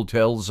local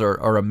hotels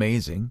are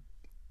amazing.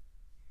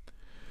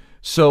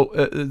 So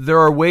there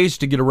are ways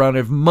to get around.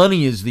 If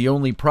money is the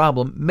only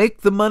problem,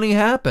 make the money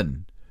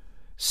happen.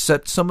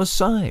 Set some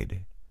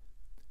aside.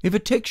 If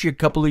it takes you a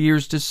couple of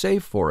years to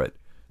save for it,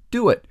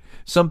 do it.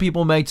 Some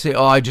people might say,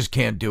 oh, I just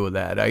can't do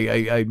that.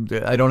 I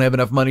don't have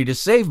enough money to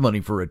save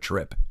money for a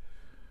trip.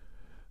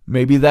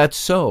 Maybe that's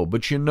so.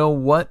 But you know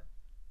what?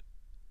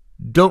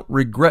 Don't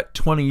regret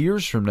 20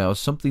 years from now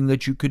something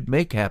that you could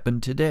make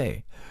happen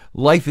today.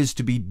 Life is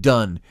to be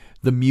done.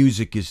 The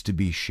music is to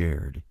be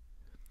shared.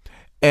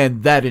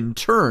 And that in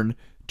turn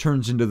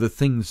turns into the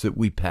things that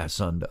we pass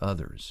on to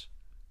others.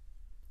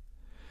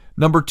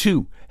 Number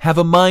 2, have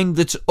a mind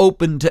that's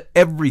open to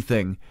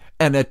everything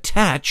and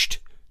attached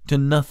to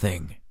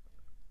nothing.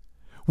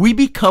 We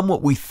become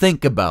what we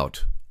think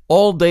about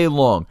all day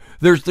long.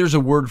 There's a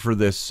word for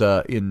this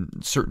in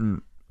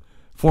certain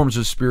forms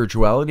of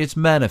spirituality. It's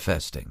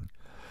manifesting.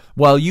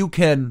 While you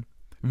can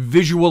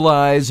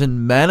visualize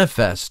and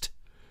manifest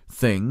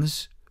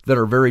things that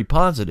are very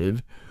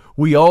positive,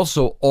 we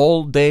also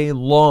all day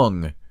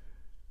long,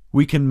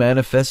 we can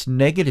manifest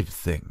negative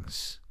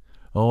things.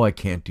 Oh, I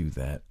can't do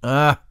that.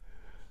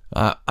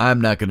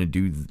 I'm not going to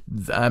do,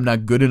 I'm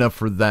not good enough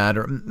for that.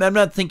 Or I'm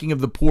not thinking of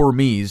the poor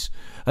me's.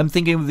 I'm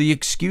thinking of the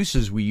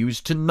excuses we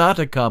use to not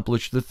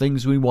accomplish the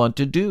things we want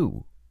to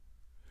do.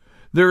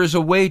 There is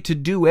a way to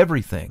do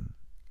everything,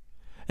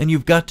 and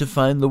you've got to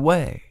find the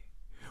way.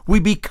 We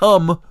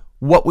become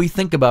what we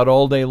think about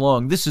all day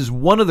long. This is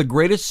one of the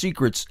greatest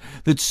secrets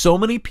that so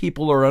many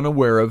people are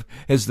unaware of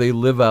as they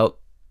live out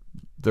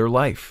their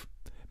life.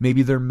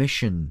 Maybe their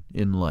mission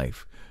in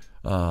life,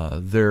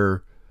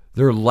 their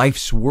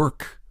life's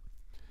work.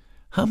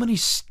 How many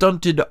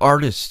stunted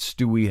artists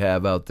do we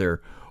have out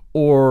there,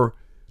 or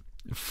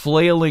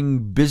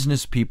flailing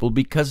business people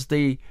because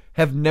they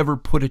have never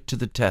put it to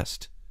the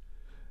test,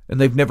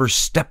 and they've never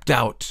stepped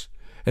out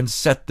and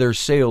set their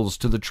sails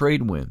to the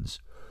trade winds?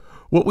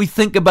 What we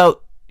think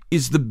about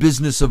is the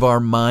business of our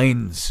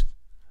minds.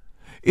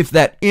 If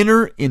that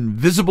inner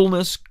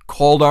invisibleness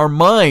called our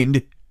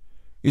mind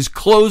is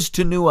closed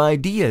to new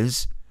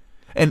ideas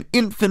and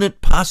infinite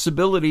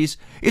possibilities,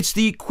 it's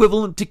the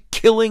equivalent to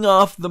killing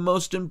off the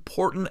most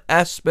important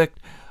aspect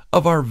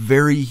of our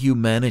very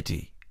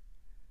humanity.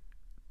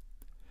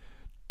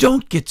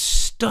 Don't get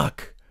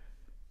stuck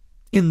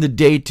in the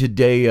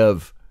day-to-day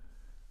of,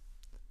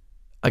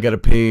 I got to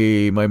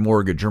pay my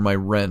mortgage or my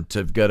rent,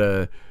 I've got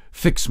to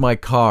fix my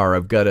car,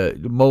 I've got to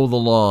mow the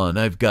lawn,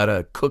 I've got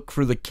to cook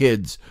for the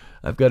kids,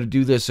 I've got to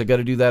do this, I got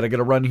to do that, I got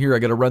to run here, I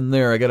got to run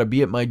there, I got to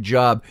be at my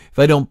job. If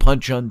I don't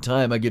punch on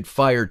time, I get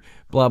fired,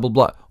 blah, blah,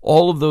 blah.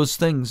 All of those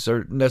things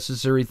are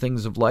necessary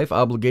things of life,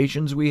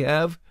 obligations we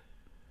have.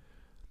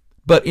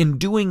 But in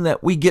doing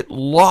that, we get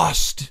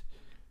lost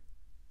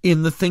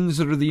in the things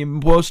that are the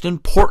most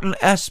important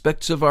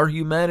aspects of our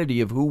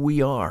humanity, of who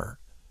we are.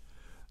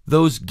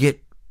 Those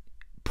get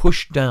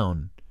pushed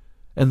down,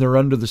 and they're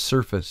under the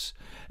surface.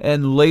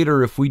 And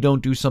later, if we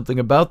don't do something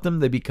about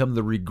them, they become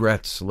the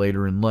regrets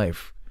later in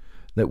life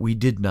that we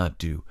did not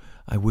do.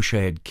 I wish I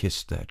had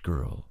kissed that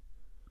girl.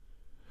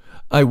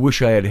 I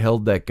wish I had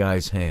held that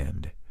guy's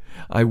hand.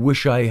 I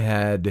wish I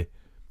had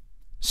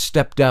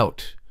stepped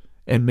out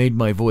and made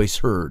my voice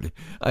heard.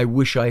 I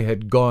wish I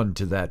had gone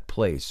to that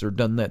place or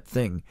done that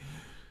thing.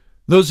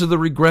 Those are the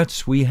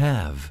regrets we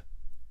have.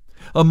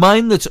 A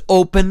mind that's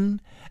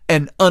open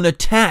and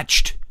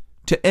unattached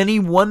to any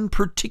one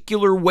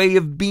particular way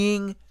of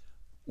being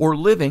or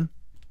living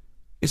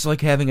is like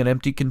having an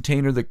empty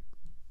container that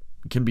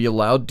can be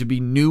allowed to be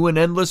new and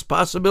endless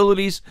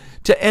possibilities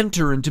to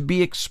enter and to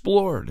be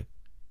explored.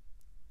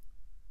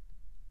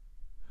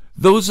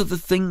 Those are the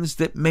things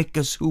that make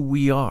us who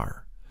we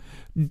are.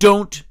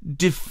 Don't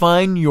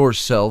define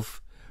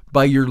yourself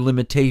by your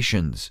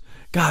limitations.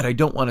 God, I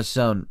don't want to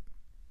sound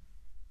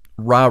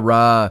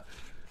rah-rah,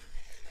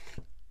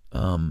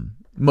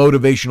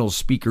 motivational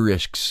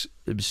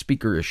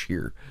speakerish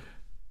here.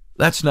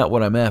 That's not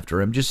what I'm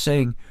after. I'm just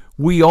saying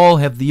we all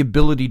have the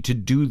ability to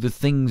do the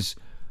things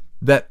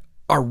that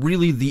are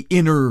really the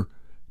inner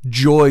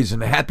joys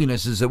and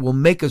happinesses that will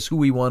make us who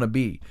we want to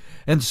be.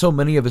 And so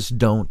many of us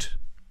don't.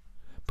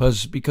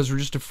 Because we're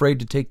just afraid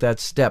to take that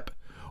step,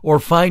 or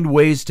find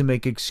ways to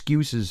make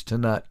excuses to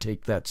not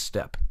take that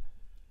step.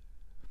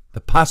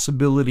 The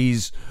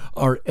possibilities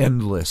are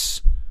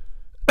endless.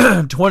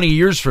 20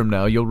 years from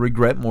now, you'll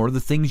regret more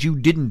the things you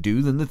didn't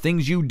do than the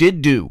things you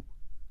did do.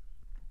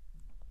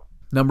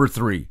 Number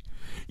 3,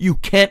 you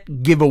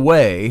can't give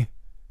away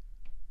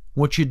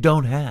what you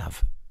don't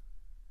have.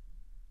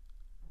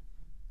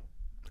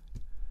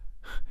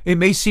 It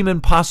may seem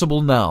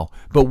impossible now,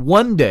 but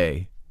one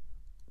day,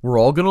 we're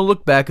all going to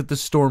look back at the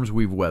storms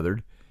we've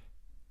weathered,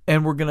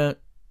 and we're going to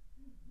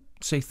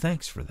say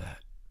thanks for that.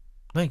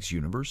 Thanks,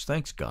 universe.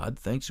 Thanks, God.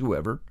 Thanks,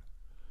 whoever,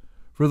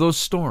 for those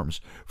storms.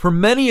 For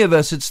many of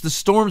us, it's the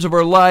storms of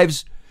our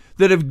lives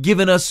that have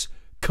given us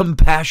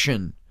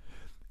compassion.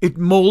 It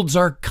molds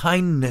our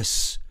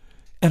kindness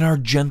and our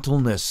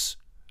gentleness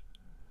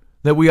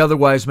that we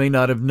otherwise may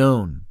not have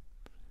known.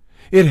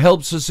 It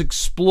helps us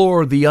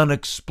explore the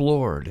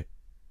unexplored.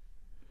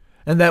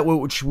 And that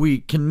which we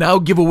can now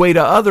give away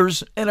to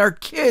others and our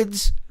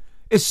kids,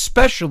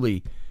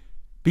 especially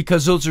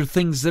because those are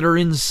things that are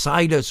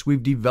inside us.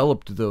 We've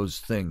developed those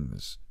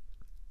things.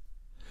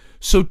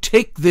 So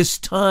take this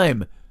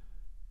time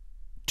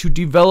to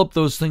develop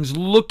those things.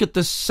 Look at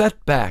the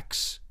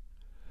setbacks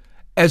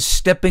as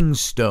stepping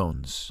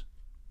stones.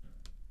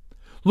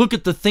 Look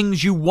at the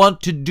things you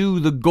want to do,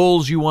 the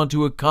goals you want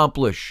to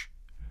accomplish,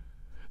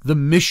 the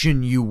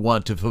mission you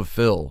want to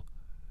fulfill.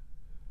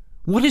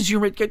 What is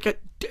your...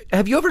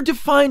 Have you ever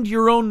defined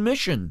your own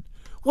mission?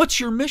 What's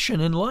your mission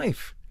in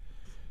life?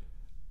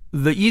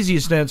 The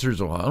easiest answer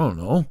is, I don't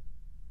know.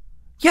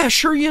 Yeah,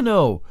 sure you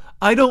know.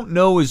 I don't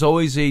know is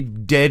always a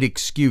dead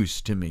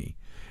excuse to me.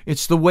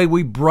 It's the way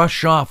we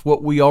brush off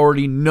what we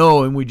already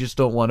know and we just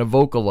don't want to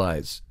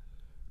vocalize.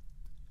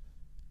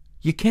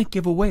 You can't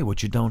give away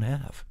what you don't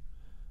have.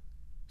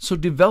 So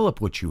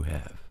develop what you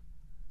have.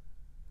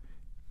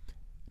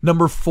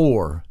 Number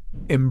 4,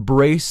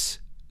 embrace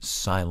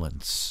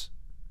silence.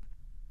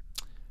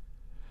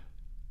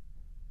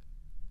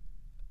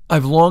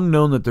 I've long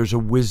known that there's a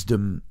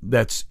wisdom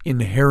that's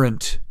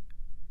inherent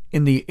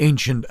in the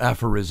ancient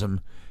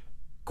aphorism,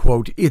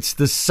 quote, "It's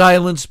the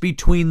silence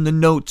between the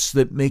notes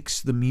that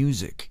makes the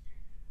music,"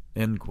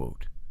 end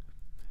quote.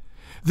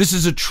 This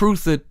is a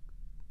truth that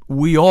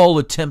we all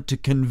attempt to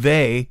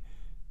convey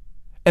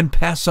and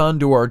pass on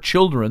to our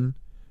children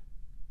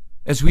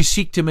as we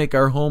seek to make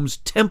our homes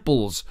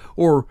temples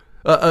or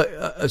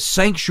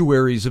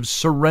sanctuaries of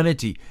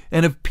serenity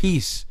and of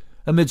peace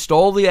amidst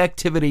all the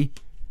activity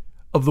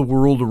of the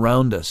world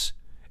around us.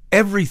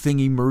 Everything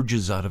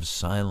emerges out of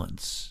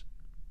silence.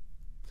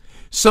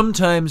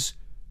 Sometimes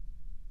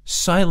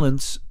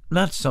silence,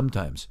 not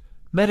sometimes,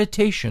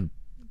 meditation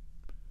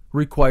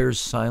requires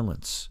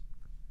silence.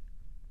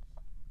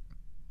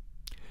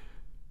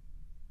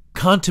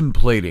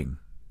 Contemplating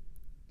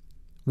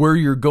where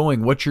you're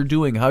going, what you're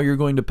doing, how you're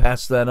going to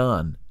pass that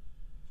on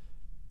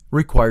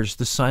requires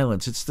the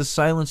silence. It's the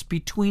silence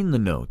between the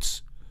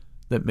notes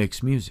that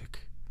makes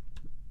music.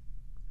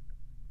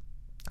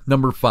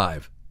 Number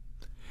 5,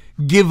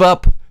 give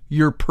up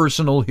your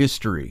personal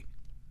history.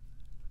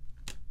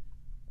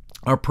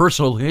 Our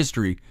personal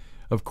history,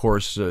 of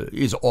course,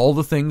 is all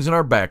the things in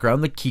our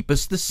background that keep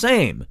us the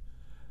same,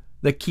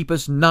 that keep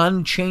us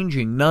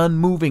non-changing,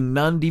 non-moving,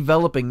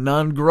 non-developing,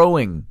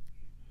 non-growing.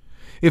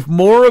 If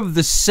more of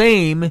the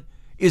same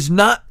is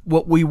not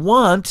what we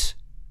want,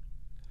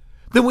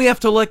 then we have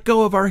to let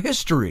go of our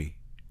history.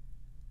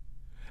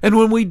 And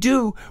when we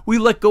do, we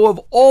let go of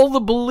all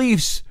the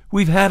beliefs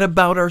we've had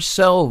about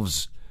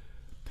ourselves.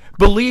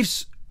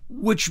 Beliefs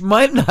which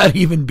might not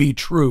even be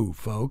true,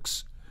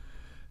 folks.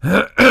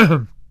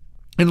 In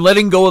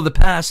letting go of the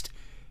past,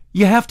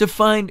 you have to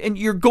find, and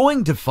you're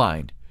going to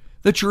find,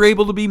 that you're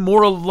able to be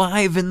more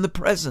alive in the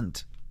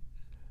present.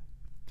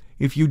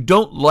 If you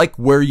don't like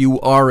where you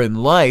are in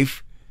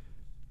life,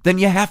 then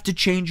you have to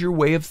change your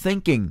way of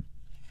thinking.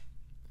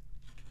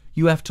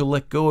 You have to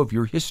let go of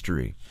your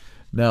history.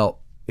 Now,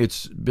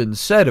 it's been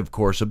said, of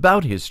course,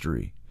 about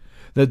history,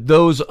 that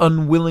those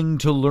unwilling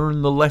to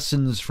learn the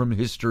lessons from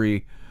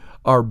history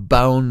are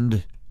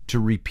bound to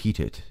repeat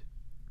it.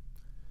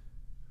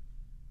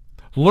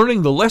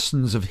 Learning the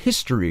lessons of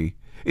history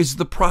is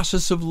the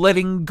process of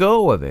letting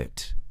go of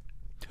it,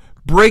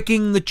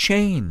 breaking the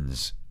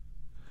chains.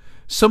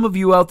 Some of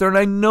you out there, and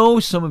I know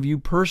some of you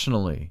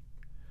personally,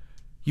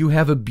 you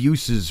have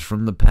abuses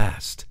from the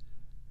past.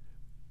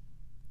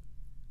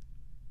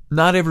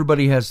 Not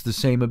everybody has the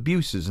same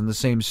abuses and the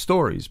same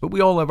stories, but we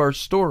all have our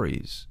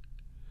stories.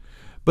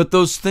 But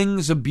those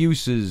things,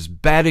 abuses,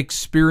 bad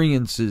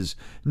experiences,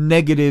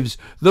 negatives,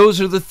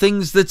 those are the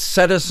things that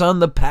set us on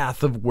the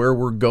path of where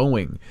we're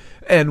going.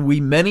 And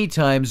we many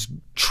times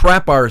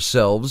trap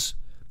ourselves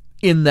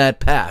in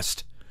that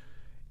past.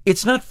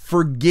 It's not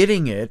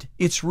forgetting it,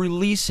 it's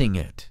releasing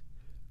it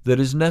that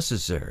is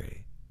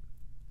necessary.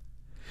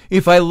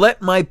 If I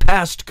let my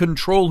past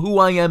control who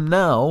I am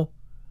now,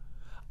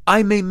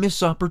 I may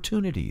miss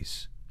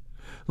opportunities.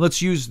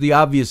 Let's use the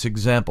obvious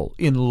example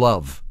in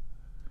love.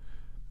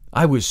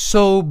 I was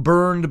so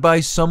burned by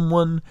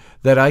someone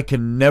that I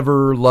can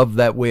never love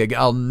that way again.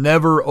 I'll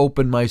never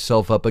open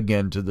myself up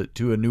again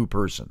to a new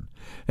person.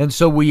 And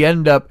so we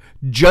end up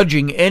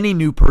judging any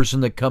new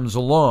person that comes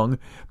along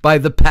by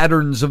the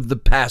patterns of the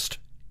past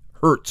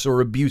hurts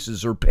or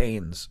abuses or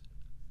pains.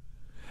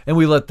 And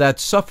we let that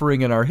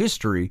suffering in our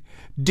history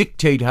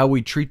dictate how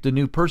we treat the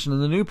new person.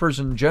 And the new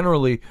person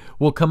generally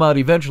will come out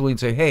eventually and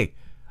say, hey,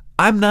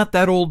 I'm not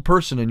that old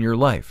person in your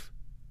life.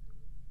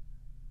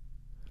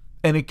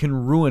 And it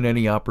can ruin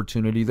any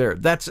opportunity there.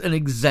 That's an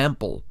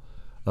example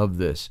of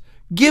this.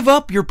 Give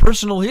up your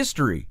personal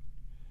history.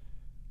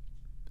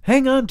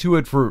 Hang on to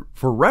it for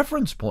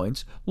reference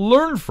points.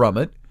 Learn from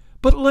it,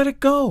 but let it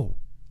go.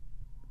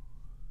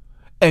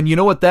 And you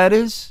know what that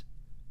is?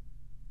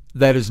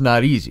 That is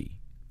not easy.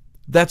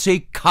 That's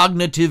a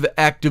cognitive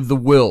act of the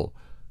will.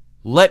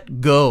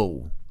 Let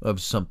go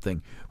of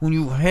something. When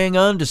you hang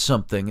on to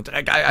something, it's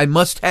like, I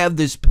must have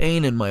this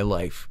pain in my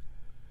life.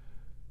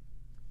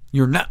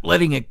 You're not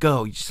letting it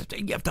go. You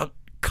have to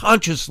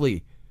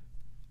consciously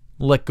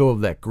let go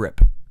of that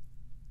grip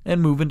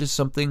and move into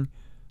something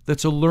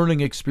that's a learning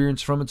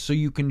experience from it so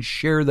you can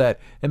share that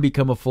and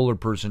become a fuller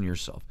person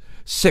yourself.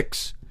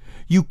 6,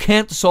 you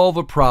can't solve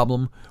a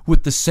problem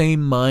with the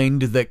same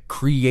mind that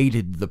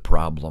created the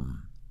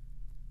problem.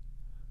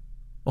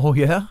 Oh,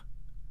 yeah?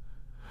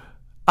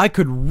 I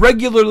could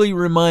regularly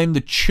remind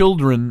the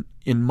children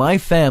in my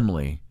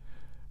family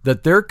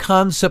that their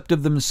concept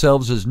of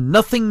themselves is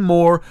nothing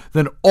more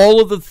than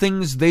all of the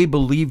things they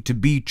believe to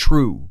be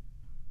true.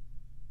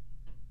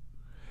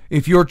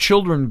 If your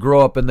children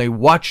grow up and they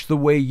watch the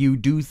way you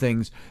do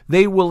things,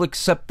 they will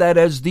accept that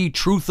as the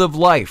truth of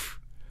life.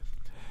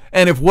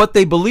 And if what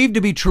they believe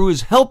to be true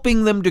is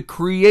helping them to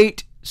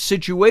create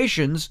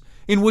situations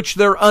in which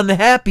they're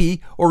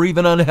unhappy or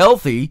even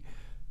unhealthy,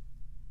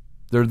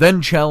 they're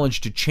then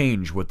challenged to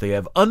change what they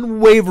have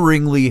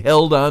unwaveringly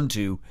held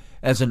onto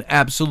as an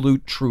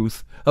absolute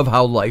truth of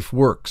how life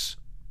works.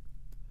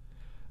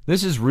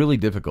 This is really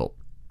difficult.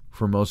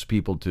 for most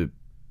people to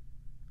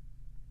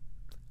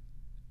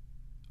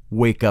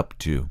wake up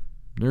to.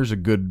 There's a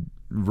good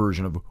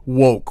version of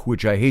woke,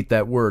 which I hate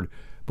that word.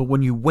 But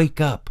when you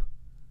wake up,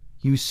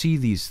 you see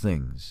these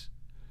things.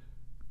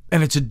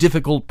 And it's a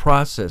difficult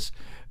process.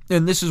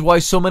 And this is why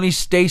so many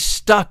stay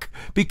stuck,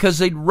 because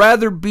they'd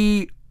rather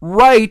be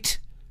right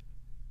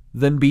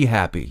than be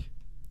happy.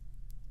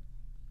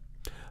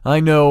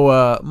 I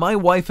know my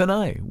wife and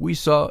I, we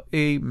saw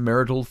a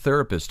marital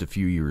therapist a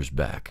few years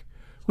back.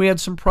 We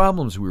had some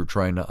problems we were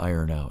trying to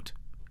iron out.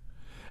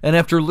 And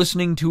after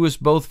listening to us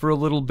both for a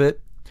little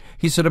bit,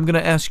 he said, I'm going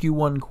to ask you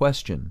one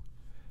question.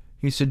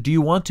 He said, do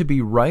you want to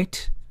be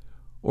right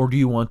or do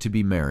you want to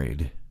be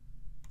married?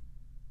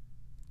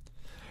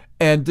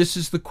 And this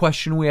is the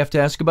question we have to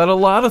ask about a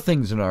lot of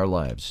things in our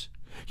lives.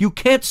 You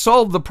can't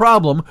solve the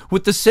problem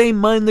with the same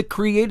mind that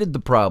created the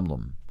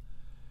problem.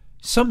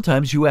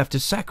 Sometimes you have to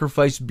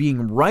sacrifice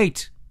being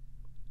right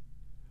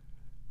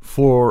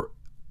for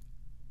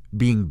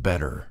being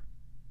better.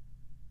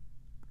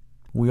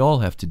 We all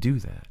have to do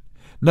that.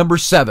 Number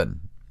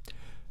 7,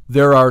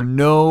 there are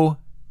no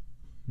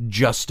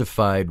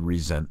justified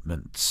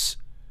resentments.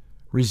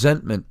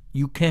 Resentment,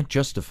 you can't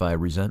justify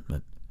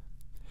resentment.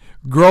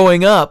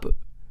 Growing up,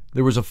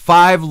 there was a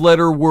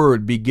 5-letter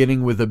word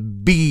beginning with a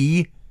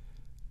B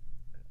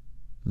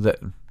that,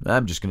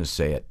 I'm just going to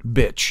say it,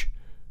 bitch,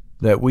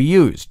 that we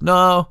used.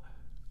 No,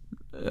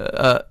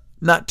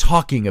 not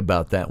talking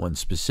about that one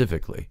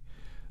specifically.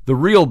 The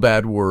real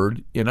bad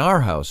word in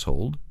our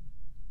household,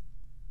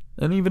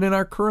 and even in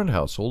our current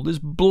household, is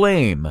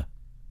blame.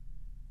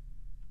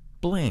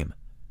 Blame.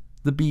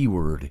 The B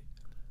word.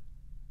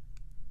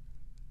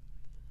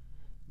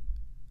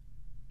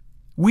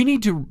 We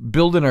need to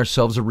build in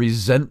ourselves a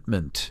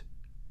resentment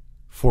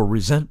for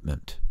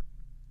resentment.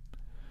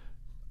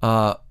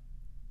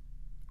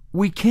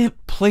 We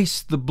can't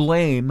place the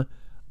blame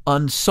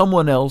on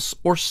someone else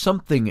or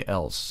something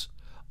else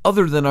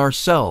other than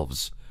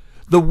ourselves.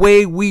 The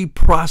way we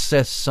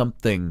process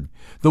something,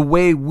 the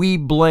way we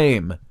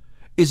blame,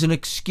 is an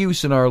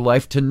excuse in our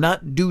life to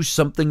not do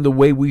something the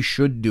way we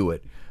should do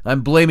it.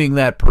 I'm blaming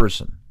that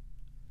person.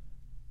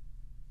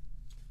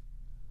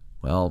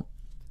 Well,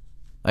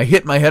 I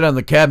hit my head on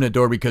the cabinet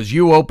door because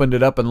you opened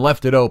it up and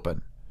left it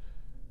open.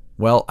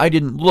 Well, I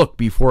didn't look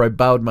before I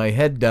bowed my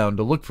head down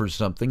to look for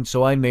something,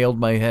 so I nailed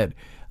my head.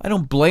 I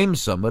don't blame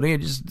somebody.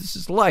 This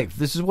is life.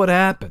 This is what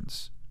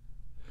happens.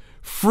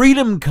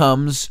 Freedom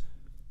comes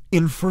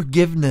in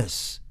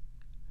forgiveness.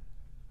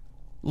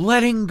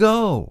 Letting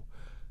go.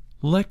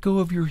 Let go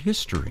of your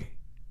history.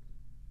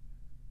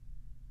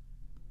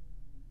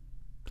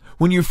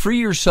 When you free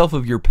yourself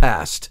of your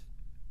past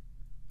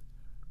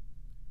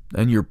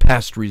and your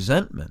past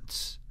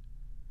resentments,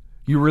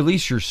 you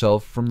release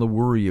yourself from the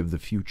worry of the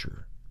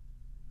future.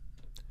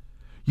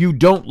 You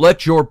don't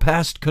let your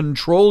past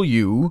control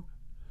you,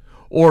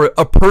 or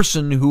a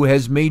person who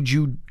has made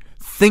you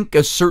think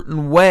a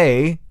certain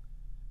way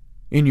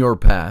in your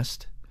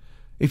past.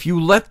 If you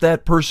let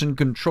that person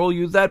control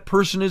you, that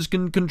person is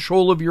in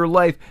control of your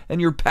life,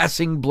 and you're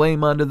passing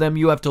blame onto them.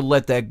 You have to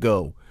let that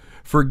go.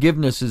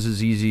 Forgiveness is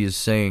as easy as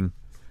saying,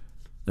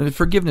 and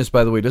forgiveness,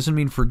 by the way, doesn't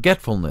mean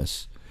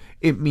forgetfulness.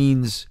 It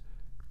means,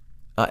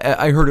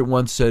 I heard it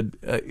once said,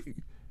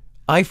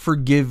 I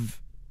forgive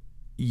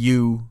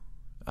you.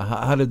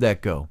 How did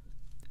that go?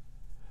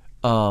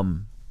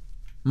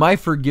 My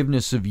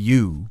forgiveness of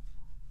you.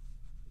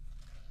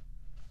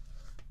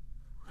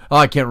 Oh,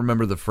 I can't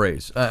remember the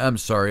phrase. I'm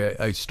sorry.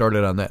 I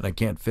started on that and I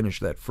can't finish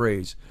that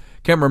phrase.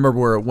 Can't remember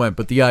where it went,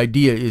 but the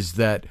idea is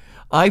that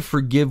I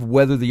forgive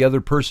whether the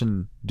other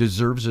person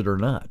deserves it or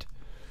not,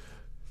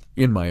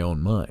 in my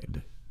own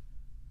mind.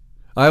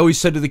 I always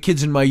said to the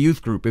kids in my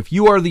youth group, if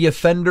you are the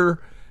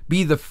offender,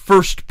 be the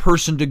first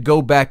person to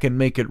go back and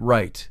make it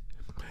right.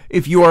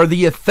 If you are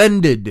the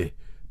offended,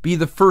 be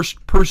the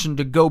first person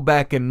to go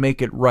back and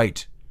make it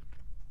right.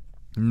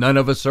 None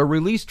of us are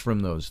released from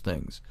those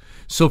things.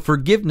 So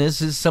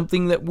forgiveness is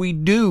something that we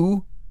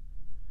do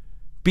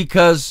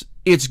because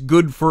it's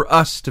good for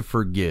us to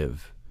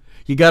forgive.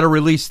 You got to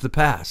release the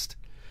past.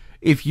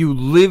 If you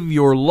live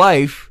your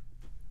life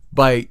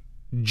by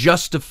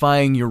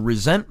justifying your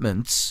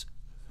resentments,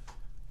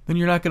 then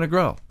you're not going to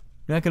grow.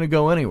 You're not going to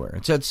go anywhere.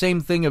 It's that same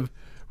thing of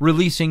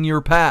releasing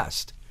your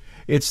past.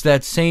 It's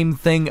that same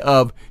thing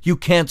of you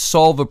can't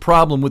solve a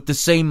problem with the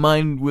same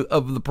mind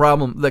of the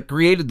problem that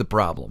created the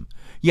problem.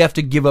 You have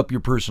to give up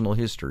your personal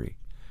history.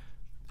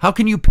 How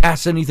can you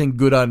pass anything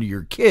good on to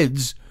your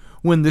kids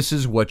when this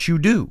is what you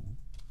do?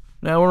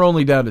 Now we're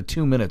only down to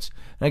 2 minutes.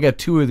 I got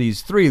 3 of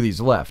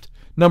these left.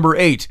 Number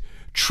 8,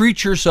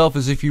 treat yourself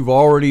as if you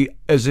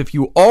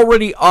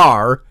already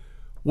are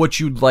what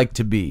you'd like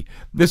to be.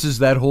 This is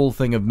that whole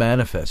thing of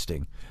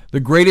manifesting. The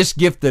greatest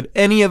gift that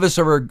any of us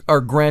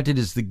are granted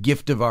is the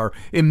gift of our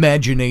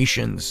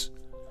imaginations.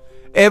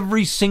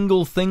 Every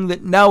single thing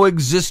that now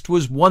exists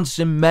was once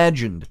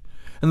imagined.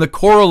 And the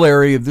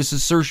corollary of this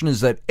assertion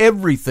is that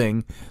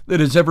everything that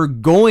is ever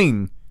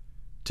going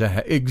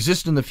to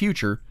exist in the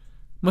future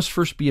must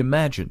first be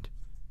imagined.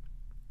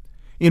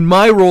 In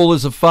my role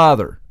as a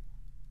father,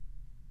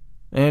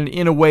 and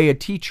in a way a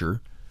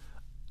teacher,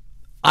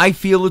 I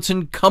feel it's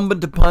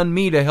incumbent upon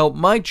me to help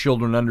my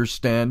children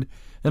understand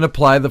and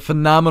apply the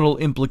phenomenal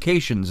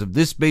implications of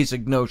this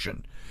basic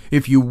notion.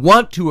 If you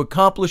want to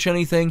accomplish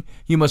anything,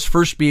 you must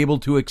first be able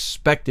to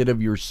expect it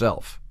of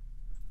yourself.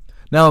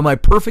 Now, am I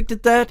perfect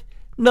at that?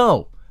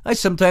 No. I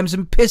sometimes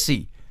am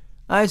pissy.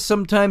 I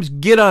sometimes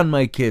get on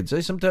my kids. I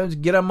sometimes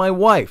get on my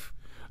wife.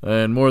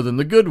 And more than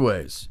the good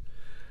ways.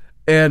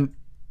 But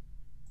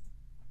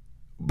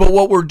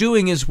what we're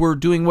doing is we're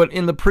doing what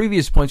in the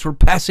previous points, we're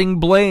passing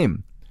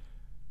blame.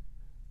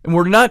 And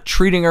we're not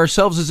treating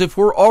ourselves as if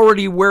we're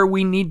already where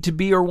we need to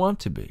be or want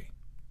to be.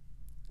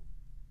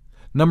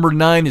 Number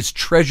 9 is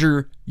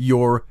treasure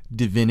your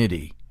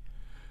divinity.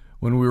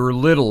 When we were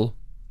little,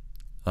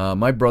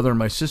 my brother and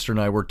my sister and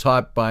I were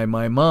taught by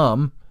my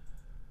mom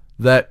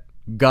that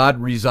God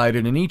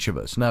resided in each of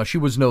us. Now, she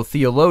was no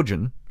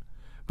theologian,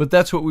 but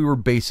that's what we were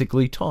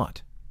basically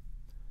taught.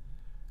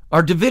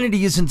 Our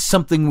divinity isn't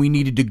something we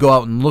needed to go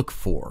out and look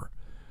for.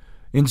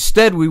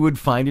 Instead, we would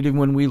find it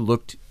when we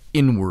looked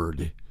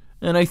inward.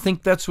 And I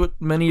think that's what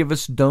many of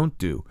us don't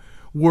do.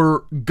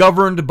 We're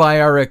governed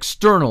by our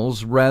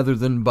externals rather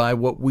than by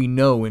what we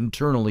know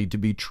internally to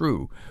be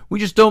true. We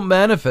just don't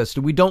manifest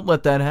it. We don't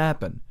let that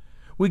happen.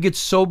 We get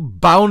so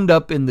bound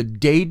up in the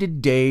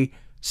day-to-day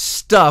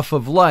stuff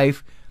of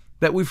life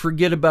that we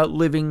forget about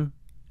living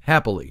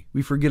happily.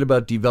 We forget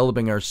about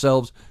developing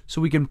ourselves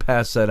so we can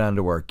pass that on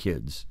to our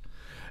kids.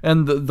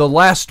 And the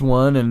last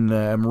one, and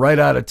I'm right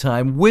out of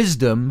time,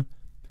 wisdom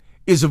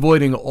is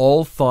avoiding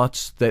all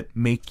thoughts that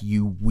make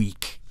you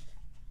weak.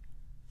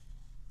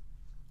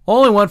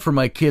 All I want for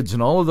my kids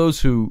and all of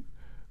those who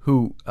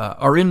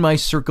are in my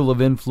circle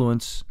of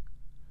influence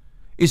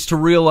is to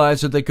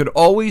realize that they could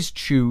always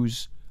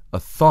choose a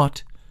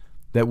thought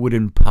that would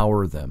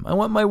empower them. I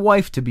want my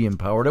wife to be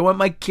empowered. I want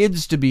my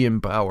kids to be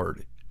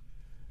empowered,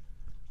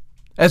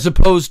 as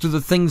opposed to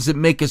the things that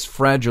make us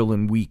fragile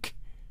and weak.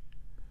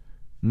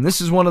 And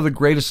this is one of the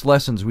greatest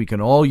lessons we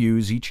can all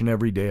use each and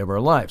every day of our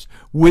lives.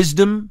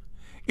 Wisdom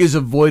is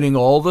avoiding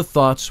all the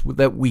thoughts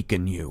that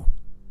weaken you.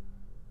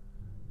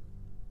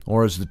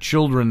 Or as the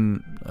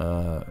children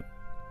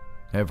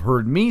have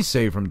heard me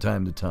say from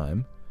time to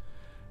time,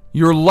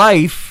 your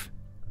life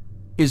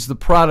is the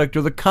product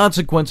or the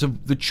consequence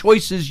of the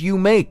choices you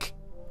make.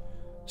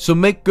 So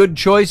make good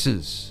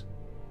choices.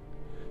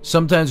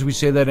 Sometimes we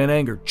say that in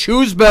anger.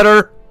 Choose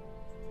better,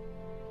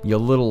 you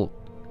little...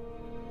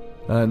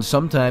 and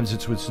sometimes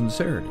it's with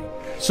sincerity.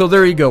 So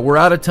there you go. We're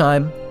out of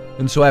time,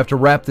 and so I have to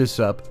wrap this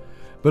up.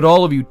 But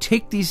all of you,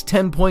 take these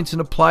 10 points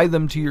and apply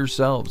them to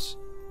yourselves.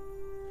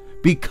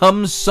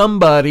 Become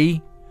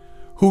somebody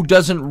who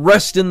doesn't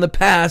rest in the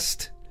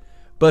past,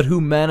 but who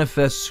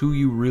manifests who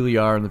you really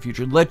are in the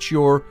future. Let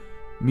your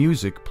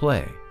music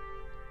play,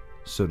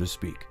 so to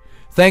speak.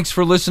 Thanks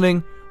for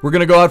listening. We're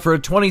going to go out for a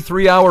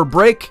 23-hour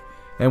break,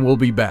 and we'll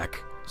be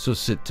back. So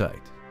sit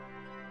tight.